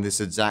shot on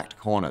this exact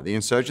corner. The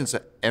insurgents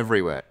are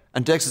everywhere.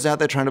 And Dex is out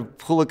there trying to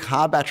pull a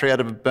car battery out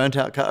of a burnt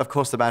out car. Of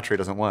course the battery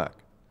doesn't work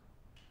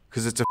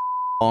because it's a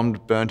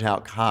bombed, burnt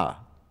out car.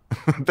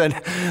 But,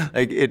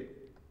 like,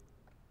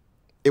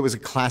 it was a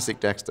classic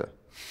Dexter.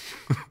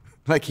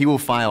 Like, he will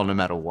file no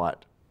matter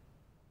what.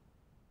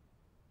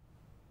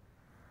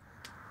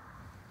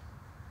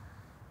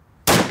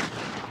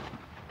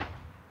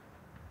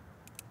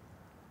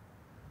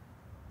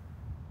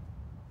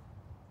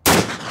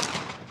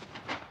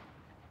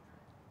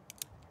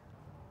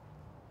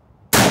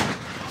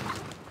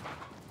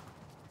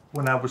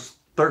 When I was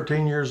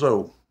 13 years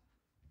old,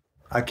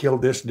 I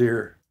killed this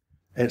deer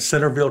at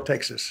Centerville,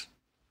 Texas.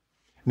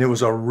 And it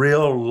was a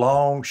real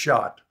long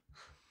shot.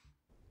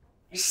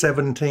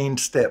 17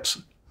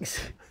 steps.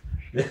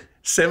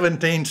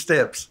 17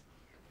 steps.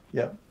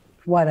 Yeah.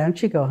 Why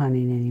don't you go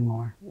hunting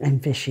anymore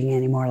and fishing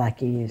anymore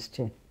like you used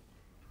to?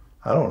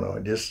 I don't know.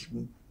 It just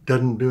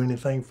doesn't do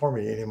anything for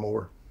me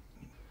anymore.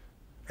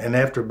 And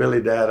after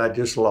Billy died, I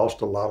just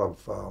lost a lot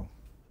of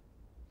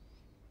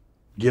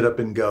get up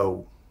and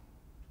go.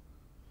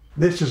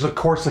 This is a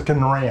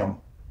Corsican ram.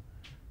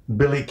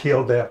 Billy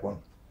killed that one.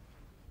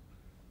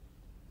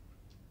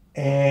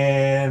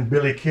 And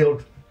Billy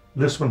killed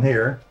this one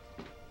here.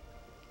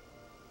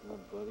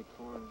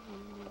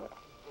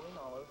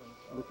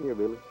 Look here,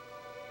 Billy.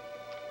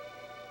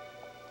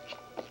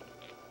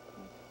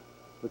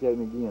 Look at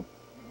me again.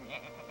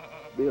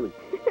 Billy.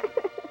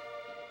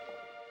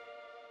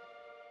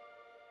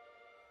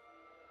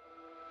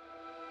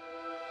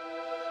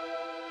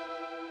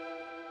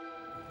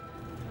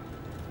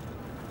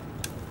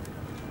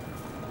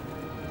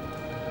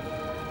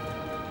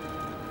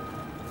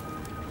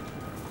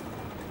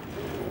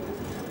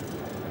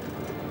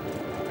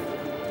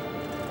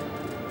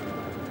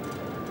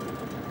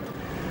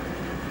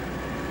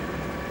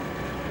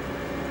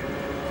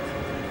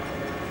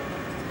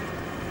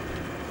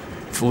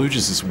 Fallujah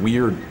is this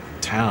weird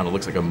town. It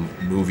looks like a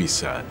movie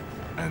set.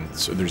 And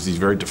so there's these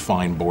very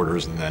defined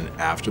borders, and then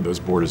after those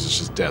borders, it's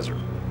just desert.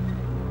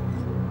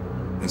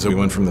 And so we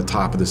went from the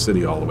top of the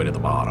city all the way to the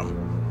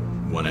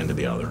bottom, one end to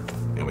the other.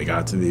 And we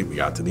got to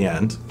the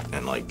end,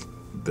 and like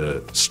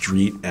the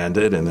street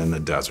ended, and then the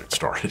desert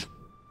started.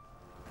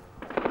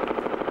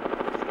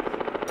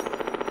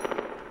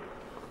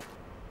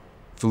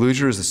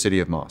 Fallujah is the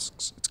city of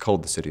mosques. It's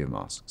called the city of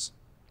mosques.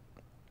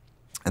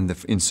 And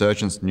the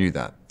insurgents knew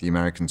that. The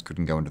Americans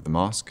couldn't go into the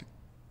mosque.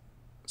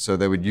 So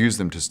they would use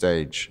them to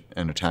stage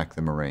and attack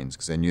the Marines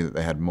because they knew that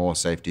they had more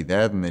safety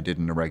there than they did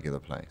in a regular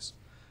place.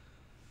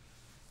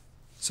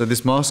 So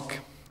this mosque,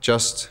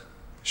 just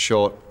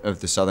short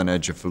of the southern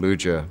edge of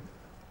Fallujah,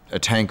 a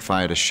tank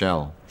fired a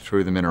shell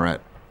through the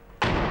minaret.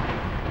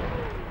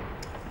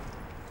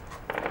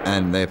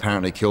 And they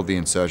apparently killed the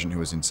insurgent who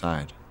was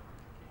inside.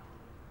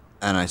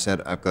 And I said,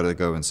 I've got to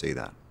go and see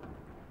that.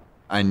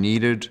 I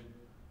needed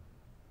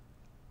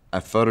a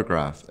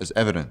photograph as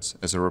evidence,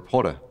 as a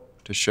reporter,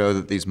 to show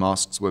that these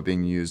mosques were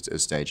being used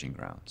as staging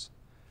grounds.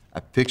 A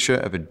picture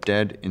of a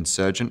dead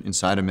insurgent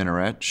inside a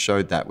minaret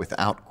showed that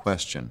without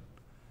question.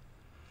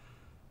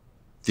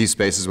 These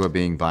spaces were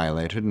being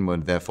violated and were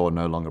therefore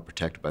no longer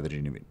protected by the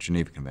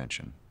Geneva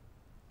Convention.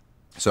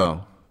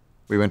 So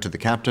We went to the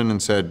captain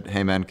and said,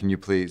 hey man, can you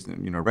please,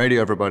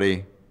 radio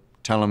everybody,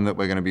 tell them that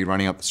we're going to be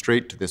running up the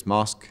street to this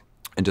mosque,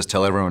 and just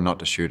tell everyone not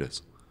to shoot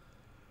us.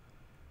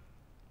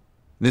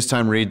 This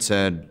time Reed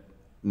said,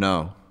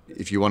 no,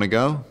 if you want to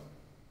go,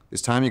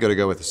 this time you got to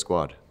go with the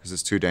squad, because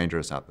it's too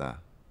dangerous out there.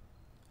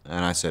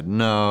 And I said,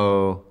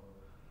 no,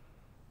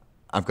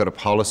 I've got a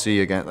policy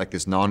against, like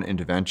this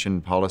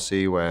non-intervention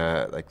policy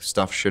where like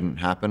stuff shouldn't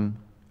happen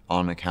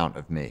on account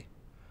of me.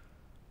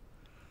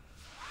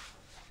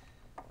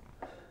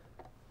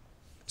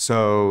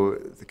 So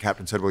the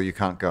captain said, well, you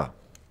can't go.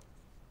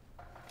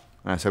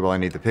 And I said, well, I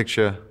need the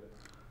picture.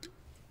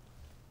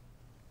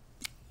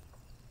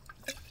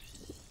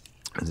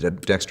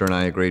 And Dexter and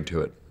I agreed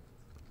to it,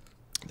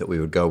 that we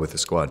would go with the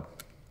squad.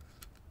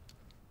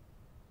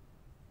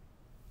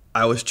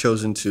 I was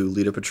chosen to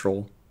lead a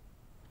patrol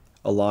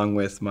along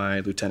with my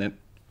lieutenant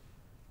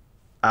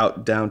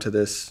out down to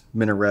this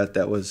minaret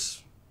that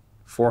was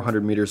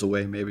 400 meters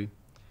away, maybe,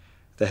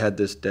 that had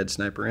this dead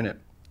sniper in it.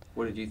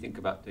 What did you think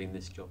about doing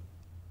this job?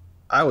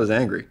 I was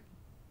angry.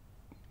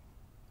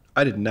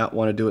 I did not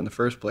want to do it in the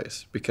first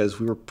place because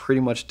we were pretty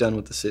much done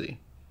with the city.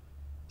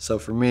 So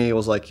for me, it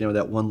was like,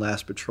 that one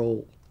last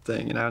patrol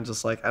thing. I'm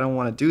just like, I don't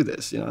want to do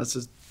this. It's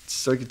just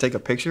so you can take a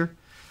picture.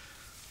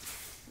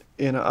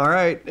 All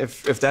right,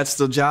 if that's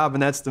the job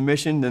and that's the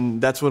mission, then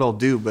that's what I'll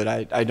do. But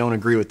I don't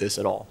agree with this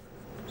at all.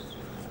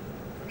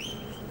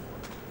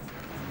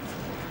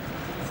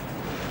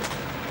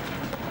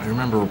 I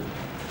remember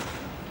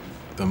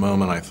the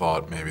moment I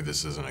thought maybe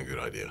this isn't a good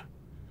idea.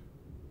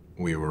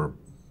 We were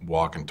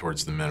walking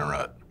towards the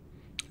minaret,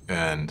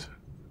 and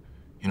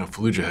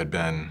Fallujah had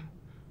been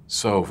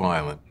so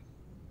violent,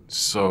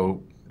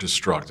 so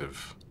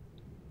destructive,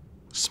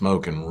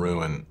 smoke and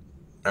ruin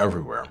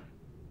everywhere.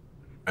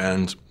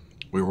 And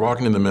we were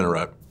walking in the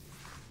minaret.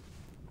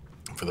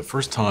 For the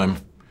first time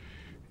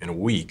in a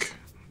week,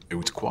 it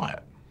was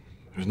quiet.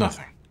 There was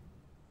nothing.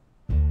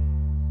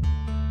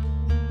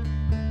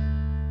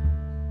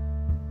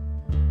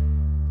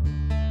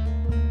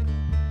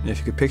 If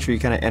you could picture, you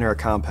kind of enter a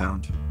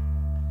compound,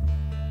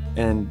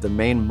 and the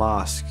main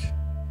mosque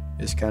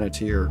is kind of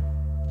to your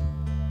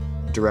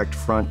direct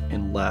front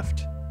and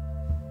left.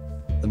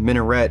 The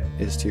minaret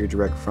is to your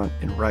direct front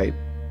and right.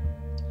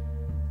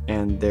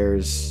 And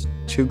there's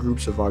two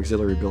groups of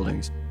auxiliary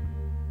buildings.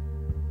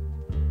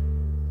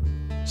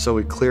 So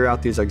we clear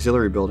out these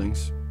auxiliary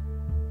buildings,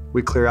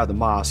 we clear out the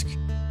mosque,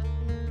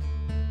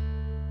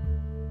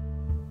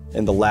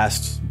 and the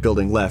last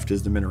building left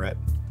is the minaret.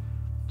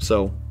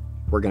 So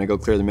we're gonna go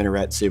clear the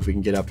minaret, see if we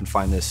can get up and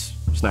find this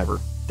sniper,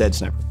 dead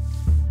sniper.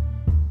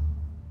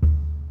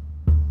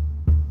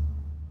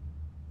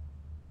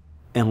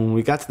 And when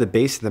we got to the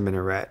base of the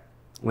minaret,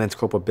 Lance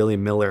Corporal Billy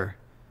Miller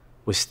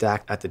was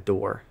stacked at the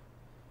door.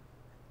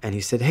 And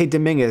he said, hey,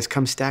 Dominguez,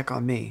 come stack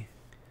on me.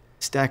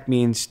 Stack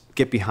means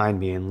get behind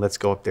me and let's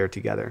go up there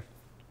together.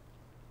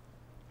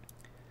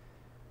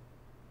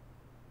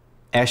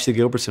 Ashley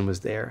Gilbertson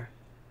was there.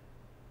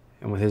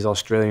 And with his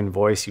Australian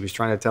voice, he was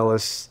trying to tell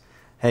us,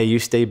 hey, you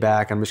stay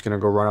back. I'm just going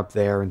to go run up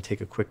there and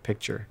take a quick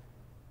picture.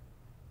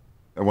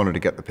 I wanted to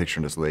get the picture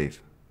and just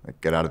leave.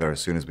 Like, get out of there as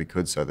soon as we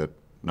could so that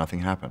nothing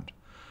happened.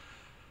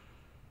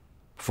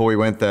 Before we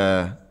went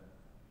there,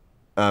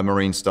 a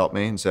Marine stopped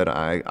me and said,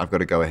 I've got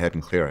to go ahead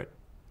and clear it.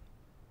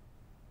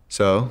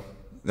 So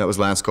that was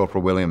Lance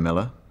Corporal William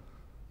Miller.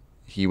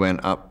 He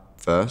went up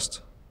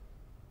first.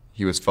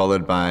 He was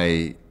followed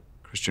by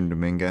Christian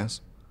Dominguez,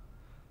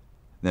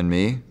 then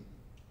me,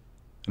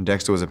 and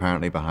Dexter was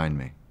apparently behind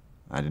me.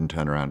 I didn't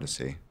turn around to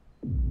see.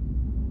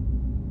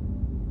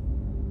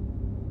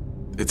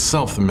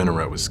 Itself, the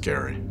minaret was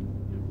scary.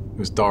 It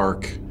was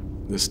dark,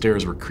 the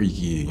stairs were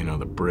creaky,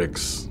 the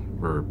bricks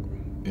were,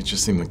 it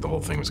just seemed like the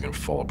whole thing was gonna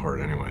fall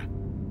apart anyway.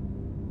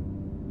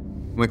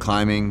 We're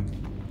climbing,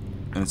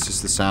 and it's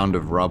just the sound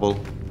of rubble,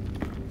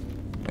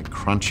 like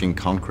crunching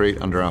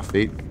concrete under our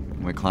feet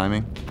when we're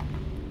climbing.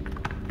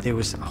 There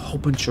was a whole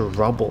bunch of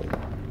rubble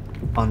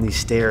on these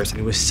stairs,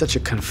 and it was such a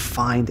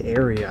confined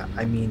area.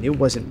 I mean, it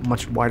wasn't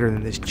much wider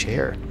than this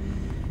chair.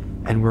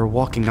 And we're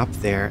walking up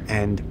there,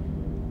 and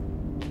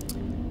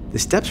the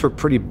steps were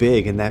pretty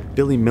big, and that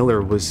Billy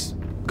Miller was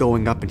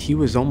going up, and he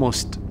was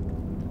almost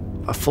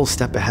a full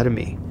step ahead of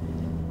me.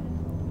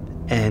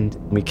 And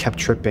we kept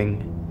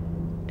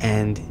tripping,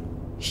 and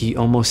he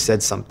almost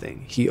said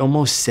something. He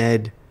almost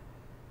said,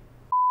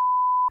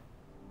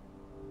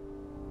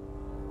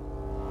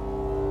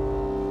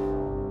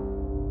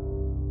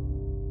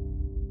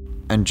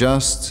 and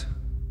just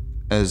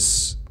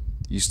as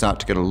you start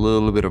to get a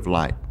little bit of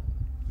light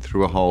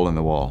through a hole in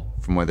the wall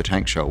from where the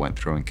tank shell went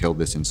through and killed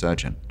this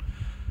insurgent,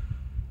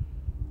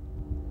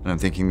 and I'm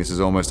thinking this is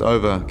almost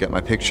over, get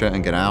my picture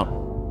and get out.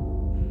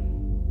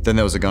 Then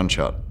there was a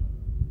gunshot,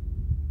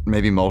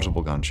 maybe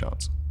multiple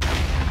gunshots.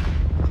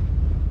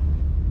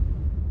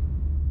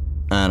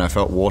 And I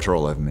felt water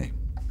all over me.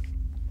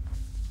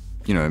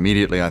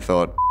 Immediately I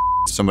thought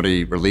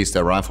somebody released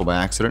their rifle by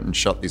accident and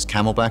shot these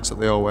camelbacks that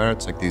they all wear.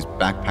 It's like these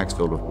backpacks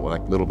filled with,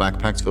 like little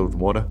backpacks filled with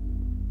water.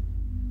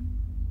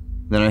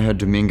 Then I heard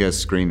Dominguez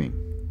screaming.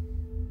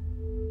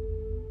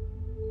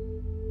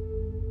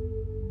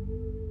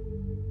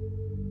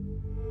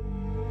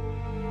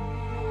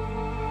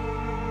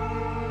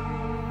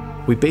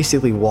 We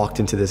basically walked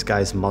into this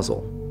guy's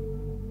muzzle.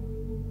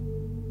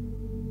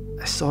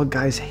 I saw a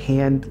guy's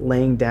hand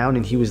laying down,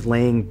 and he was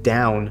laying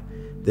down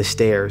the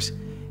stairs,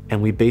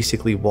 and we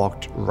basically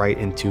walked right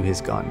into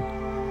his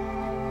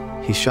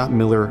gun. He shot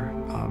Miller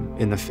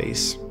in the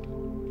face.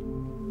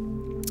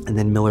 And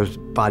then Miller's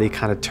body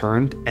kind of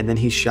turned, and then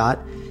he shot.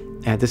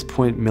 And at this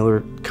point,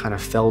 Miller kind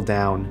of fell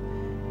down,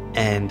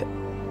 and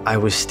I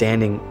was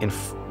standing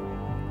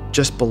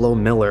just below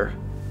Miller.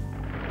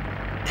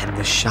 And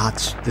the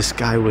shots, this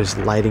guy was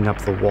lighting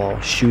up the wall,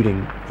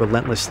 shooting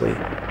relentlessly.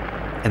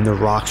 And the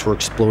rocks were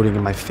exploding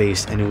in my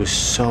face, and it was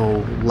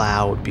so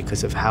loud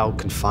because of how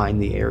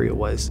confined the area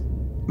was.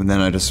 And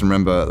then I just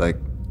remember, like,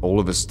 all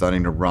of us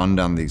starting to run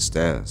down these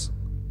stairs.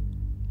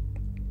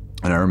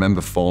 And I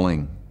remember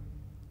falling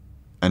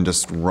and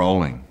just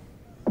rolling.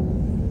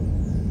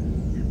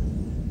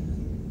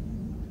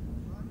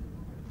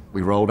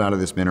 We rolled out of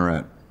this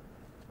minaret.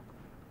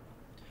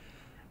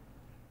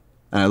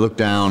 And I looked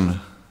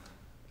down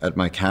at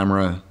my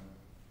camera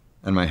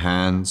and my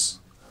hands.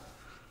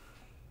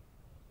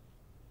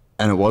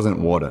 And it wasn't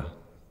water.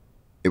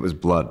 It was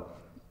blood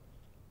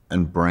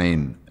and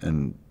brain,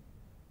 and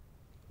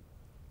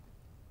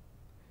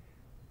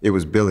it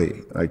was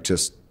Billy, like,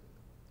 just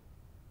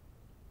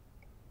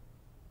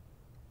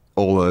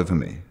all over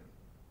me.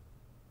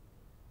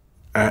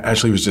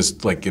 Ashley was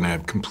just like in a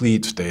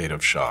complete state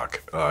of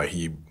shock.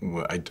 I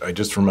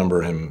just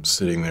remember him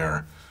sitting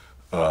there,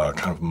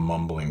 kind of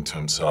mumbling to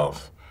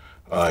himself.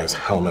 His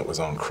helmet was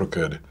on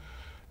crooked,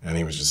 and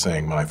he was just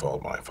saying, "My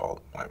fault, my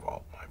fault, my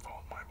fault, my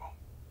fault, my fault."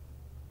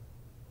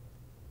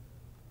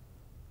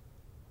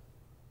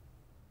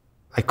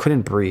 I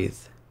couldn't breathe,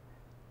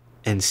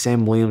 and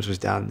Sam Williams was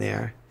down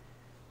there,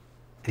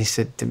 and he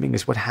said,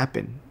 "Dominguez, what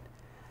happened?"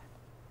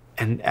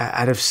 And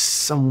out of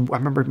I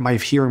remember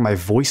hearing my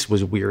voice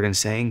was weird and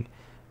saying,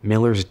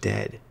 "Miller's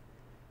dead."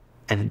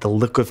 And the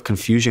look of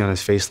confusion on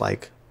his face,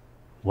 like,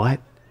 what?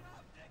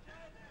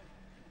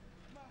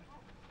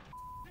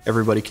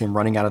 Everybody came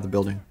running out of the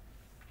building,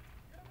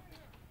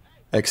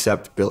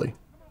 except Billy.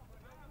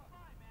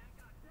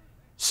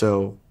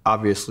 So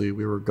obviously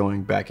we were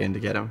going back in to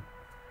get him.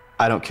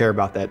 I don't care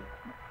about that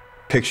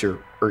picture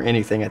or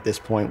anything at this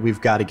point.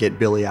 We've got to get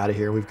Billy out of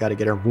here. We've got to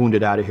get our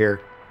wounded out of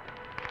here.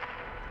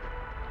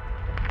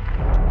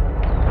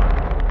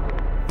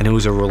 And it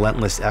was a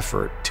relentless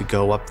effort to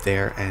go up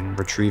there and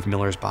retrieve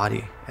Miller's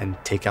body and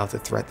take out the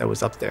threat that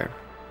was up there.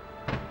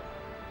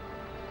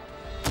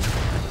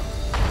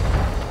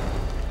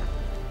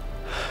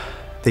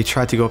 They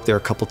tried to go up there a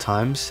couple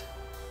times.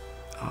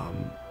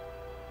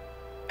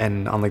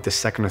 And on like the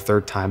second or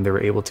third time, they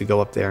were able to go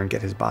up there and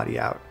get his body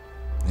out.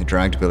 They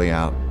dragged Billy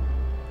out.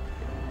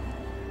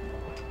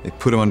 They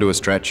put him onto a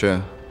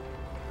stretcher.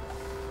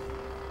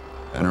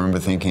 And I remember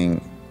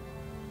thinking,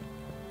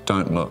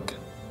 don't look.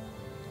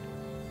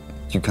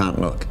 You can't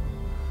look.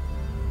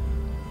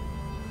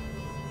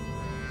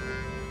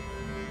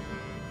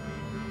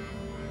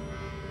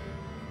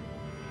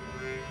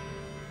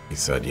 He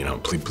said, you know,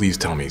 please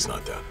tell me he's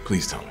not dead.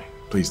 Please tell me.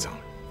 Please tell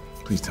me.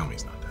 Please tell me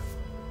he's not dead.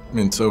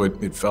 And so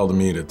it fell to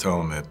me to tell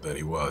him that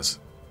he was.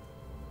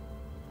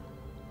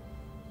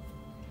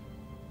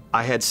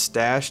 I had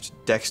stashed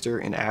Dexter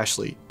and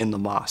Ashley in the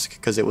mosque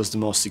because it was the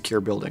most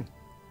secure building.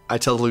 I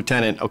tell the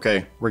lieutenant,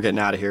 okay, we're getting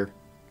out of here.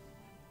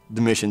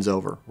 The mission's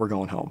over. We're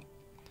going home.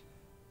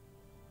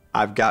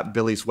 I've got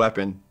Billy's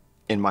weapon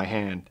in my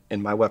hand,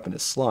 and my weapon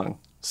is slung.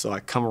 So I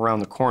come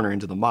around the corner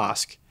into the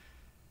mosque,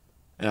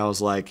 and I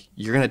was like,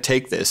 you're going to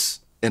take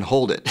this and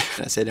hold it.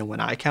 And I said, and when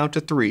I count to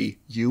 3,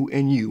 you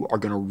and you are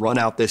going to run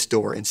out this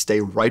door and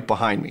stay right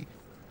behind me.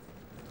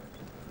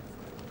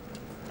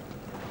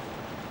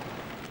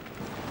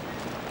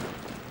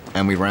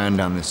 And we ran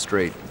down this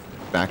street,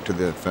 back to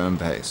the firm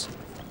base.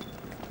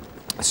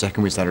 The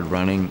second we started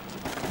running,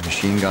 a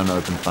machine gun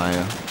opened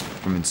fire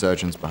from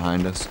insurgents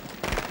behind us.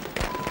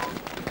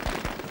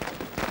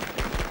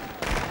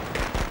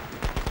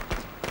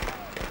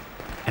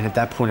 And at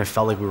that point, it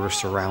felt like we were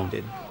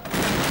surrounded.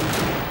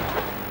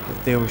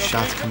 There were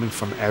shots coming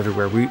from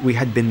everywhere. We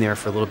had been there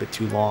for a little bit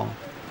too long.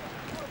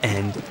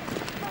 And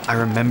I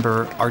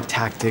remember our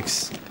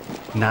tactics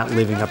not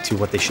living up to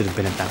what they should have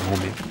been at that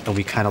moment. And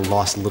we kind of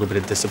lost a little bit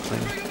of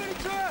discipline.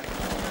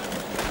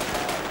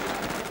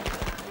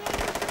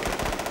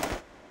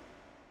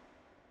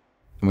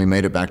 And we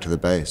made it back to the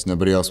base.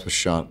 Nobody else was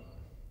shot.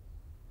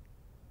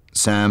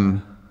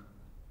 Sam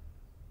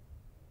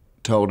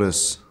told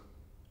us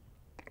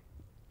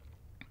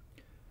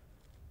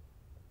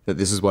that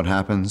this is what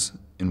happens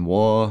in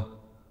war,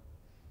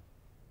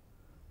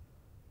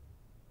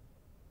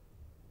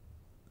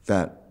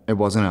 that it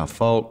wasn't our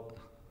fault.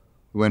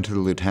 We went to the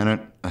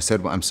lieutenant. I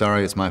said, well, I'm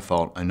sorry, it's my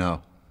fault, I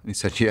know. And he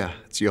said, yeah,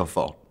 it's your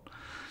fault.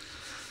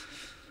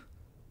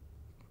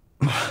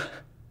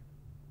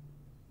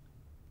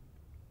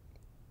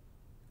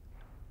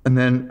 And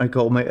then I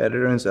called my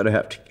editor and said, I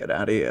have to get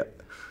out of here.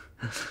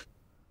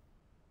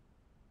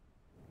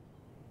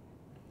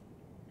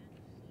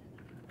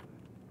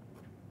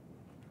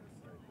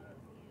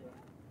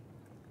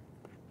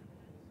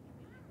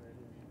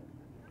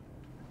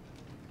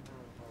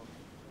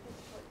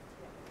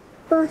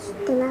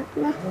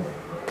 ضربنا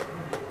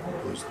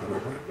بوس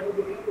ضربك؟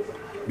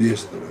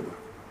 بيش ضربك؟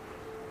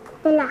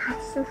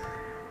 بالعصا.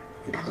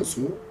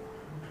 بالعصا؟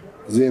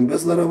 زين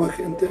بس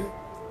ضربك أنت؟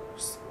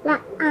 لا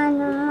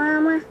أنا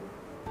ماما.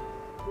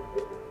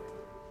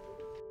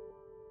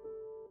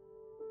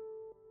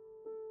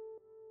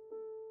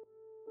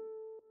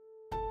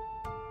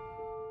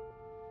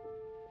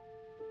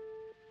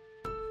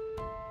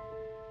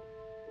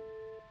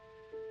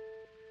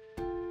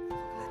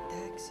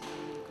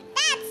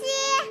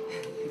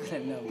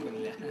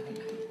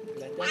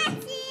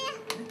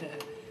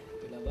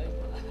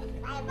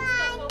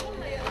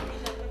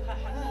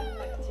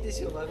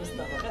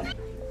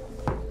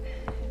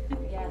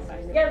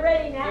 Get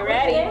ready now. You're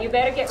ready. You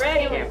better get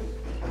ready.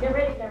 Get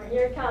ready, Cameron.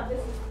 Here it comes. This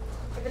is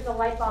if it's a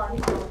light ball,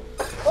 he's going.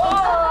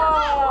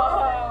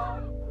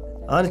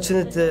 أنا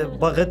كنت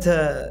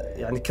بغتها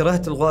يعني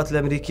كرهت القوات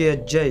الأمريكية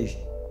الجيش.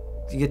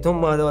 قلت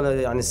هم هذول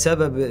يعني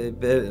السبب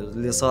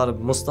اللي صار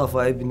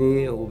بمصطفى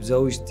ابني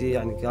وبزوجتي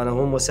يعني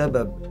كانوا هم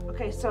سبب.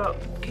 Okay, so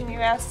can you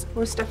ask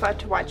Mustafa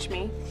to watch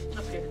me?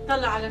 Okay.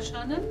 طلع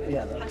علشانك.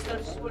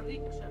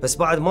 بس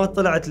بعد ما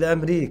طلعت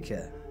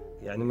لأمريكا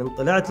يعني من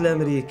طلعت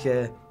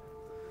لأمريكا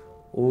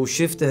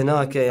وشفت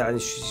هناك يعني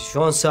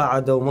شلون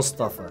ساعدوا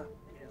مصطفى.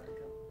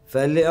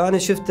 فاللي أنا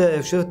شفت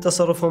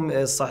تصرفهم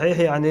الصحيح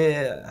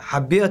يعني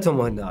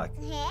حبيتهم هناك.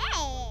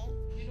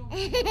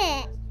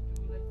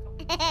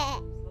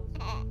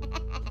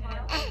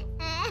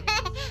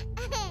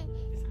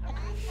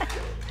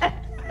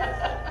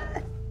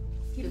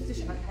 كيف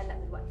تشعر هلا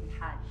بالوقت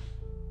الحالي؟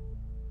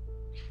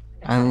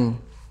 أنا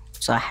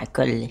صح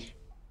كلش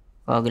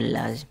فوق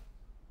اللازم.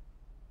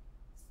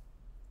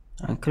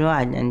 كل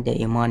واحد عنده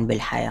إيمان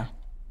بالحياة،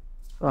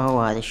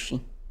 فهو هذا الشيء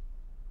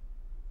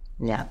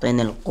اللي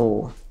يعطيني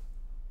القوة.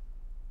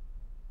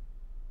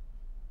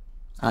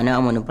 أنا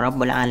أؤمن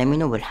برب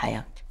العالمين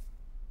وبالحياة.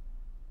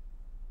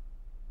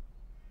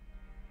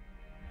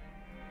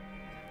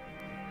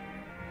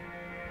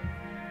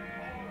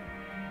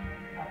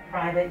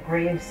 Private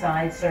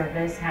graveside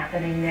service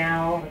happening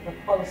now with the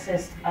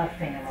closest of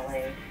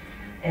family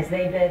as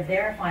they bid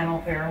their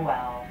final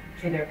farewell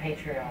to their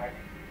patriarch,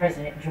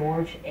 President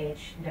George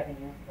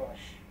H.W.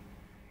 Bush.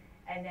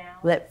 And now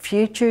Let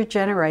future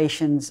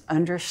generations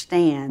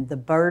understand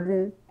the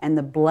burden and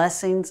the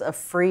blessings of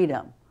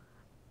freedom.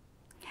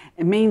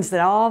 It means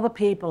that all the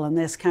people in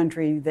this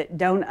country that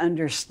don't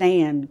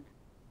understand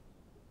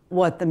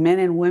what the men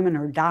and women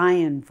are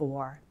dying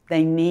for,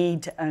 they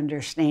need to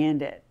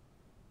understand it.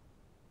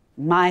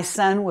 My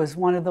son was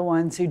one of the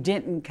ones who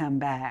didn't come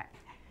back,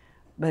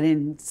 but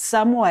in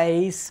some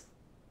ways,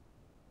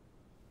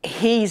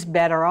 he's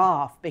better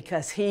off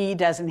because he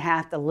doesn't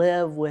have to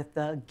live with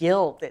the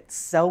guilt that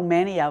so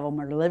many of them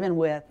are living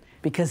with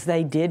because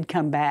they did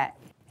come back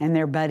and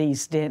their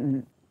buddies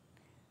didn't.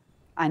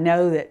 I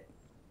know that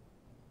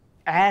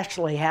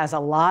Ashley has a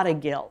lot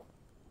of guilt,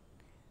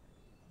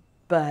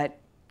 but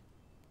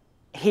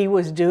he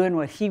was doing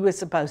what he was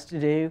supposed to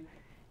do,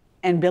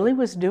 and Billy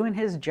was doing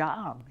his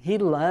job. He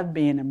loved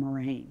being a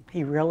Marine.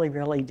 He really,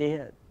 really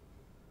did.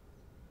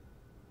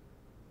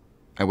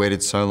 I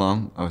waited so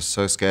long. I was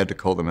so scared to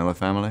call the Miller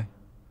family.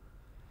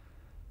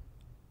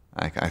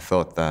 I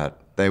thought that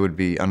they would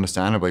be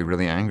understandably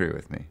really angry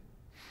with me.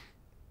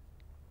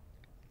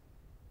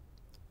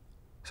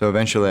 So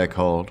eventually I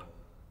called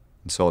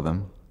and saw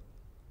them.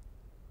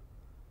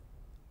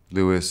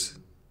 Lewis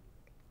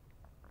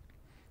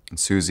and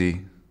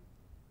Susie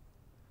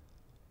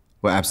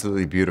were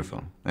absolutely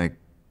beautiful, like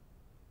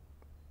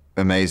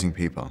amazing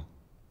people.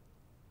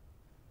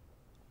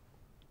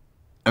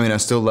 I mean, I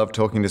still love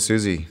talking to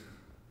Susie.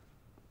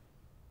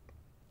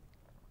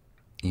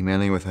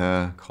 Emailing with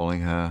her,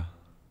 calling her.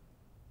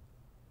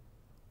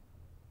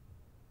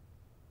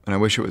 And I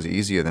wish it was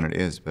easier than it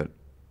is, but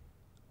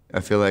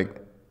I feel like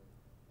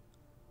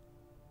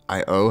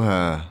I owe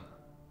her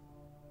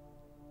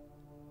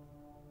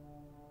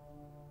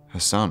her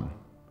son.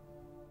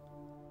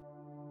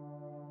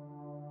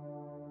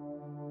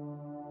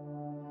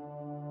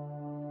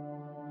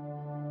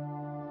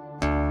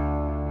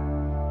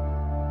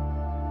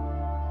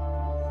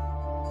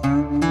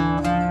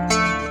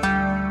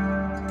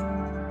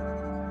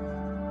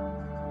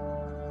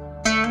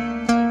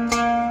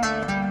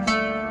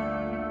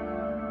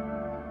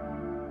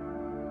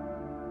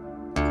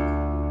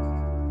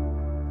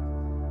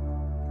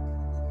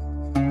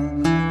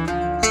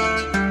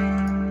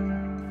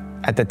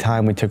 At the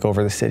time, we took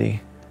over the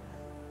city,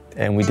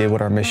 and we did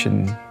what our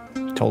mission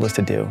told us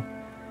to do.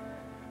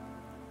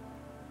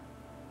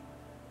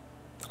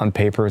 On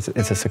paper, it's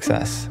a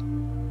success.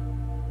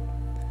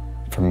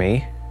 For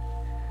me,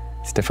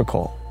 it's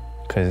difficult,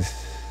 because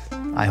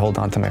I hold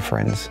on to my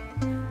friends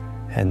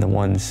and the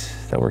ones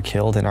that were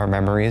killed in our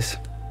memories.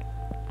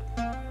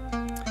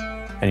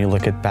 And you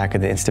look back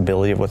at the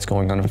instability of what's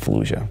going on in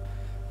Fallujah.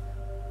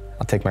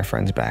 I'll take my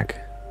friends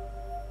back.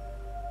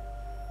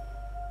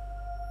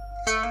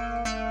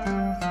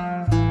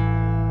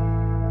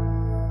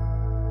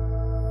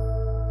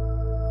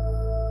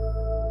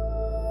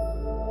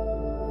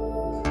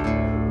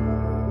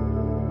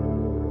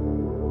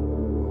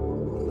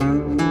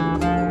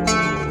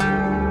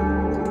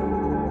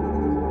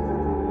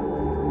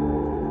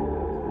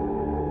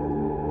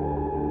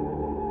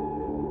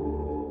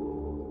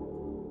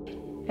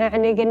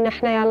 يعني قلنا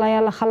احنا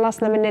يلا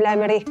خلصنا من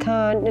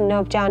الامريكان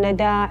انه بجانا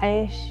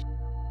داعش.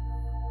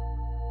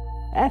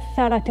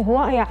 اثرت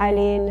هواية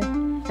علينا،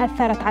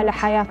 اثرت على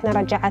حياتنا،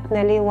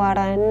 رجعتنا لي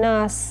ورا.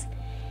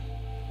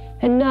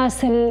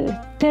 الناس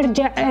اللي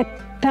ترجع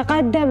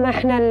تقدم،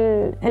 احنا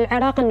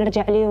العراق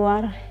نرجع لي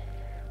ورا.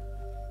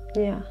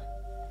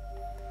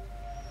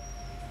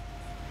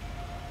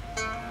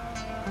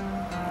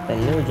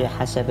 فاللوجة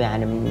حسب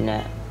يعني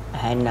من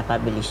أهلنا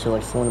قبل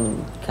يسولفون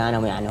من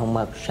كانوا يعني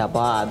هم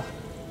شباب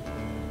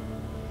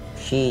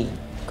شيء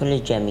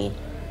كلش جميل،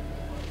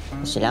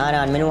 بس الآن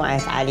أنا من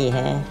وعيت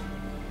عليها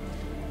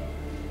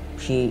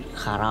شيء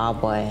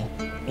خرابة،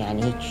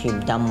 يعني هيك شيء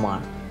مدمر.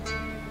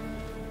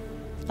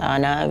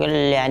 أنا أقول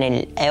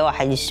يعني أي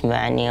واحد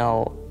يسمعني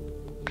أو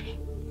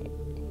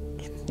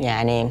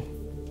يعني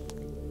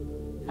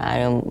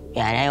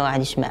أي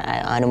واحد يسمع،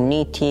 أنا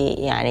أمنيتي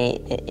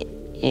يعني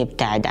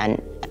يبتعد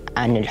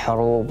عن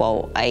الحروب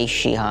أو أي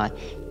شيء. هاي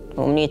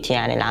أمنيتي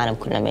يعني العالم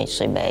كله ما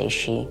يصيبه أي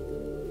شيء.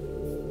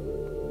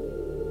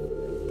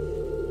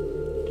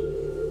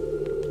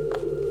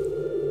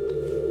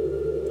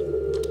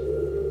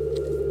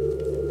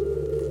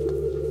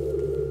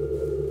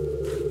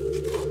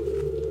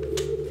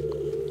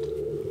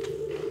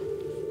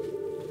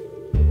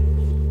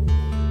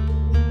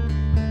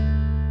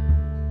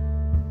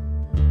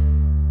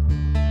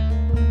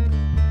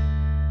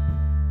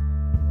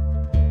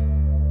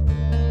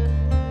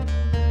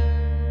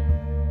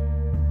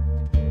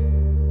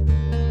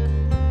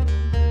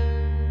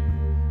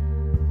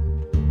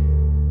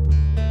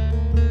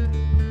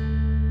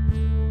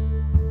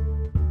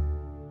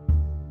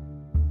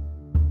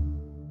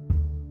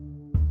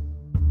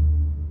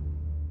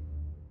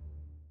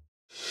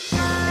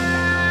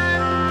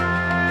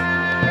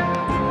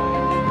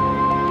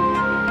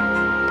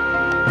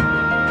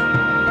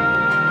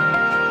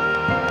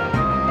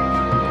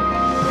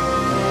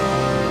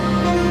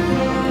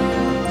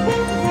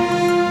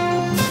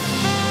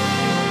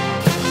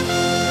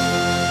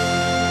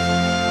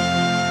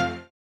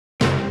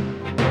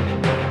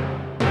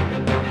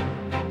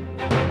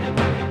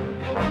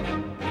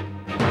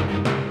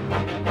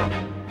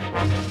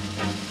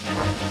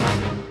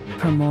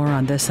 For more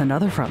on this and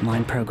other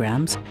Frontline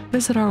programs,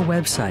 visit our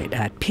website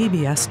at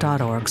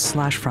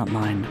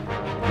pbs.org/frontline.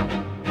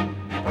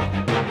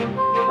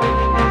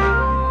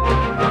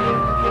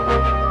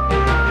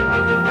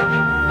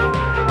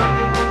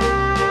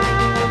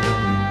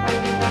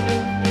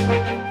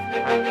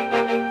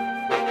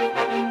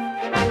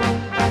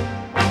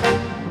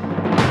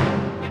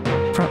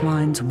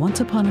 Frontline's Once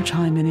Upon a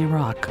Time in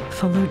Iraq,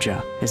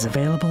 Fallujah, is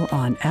available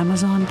on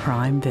Amazon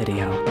Prime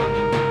Video.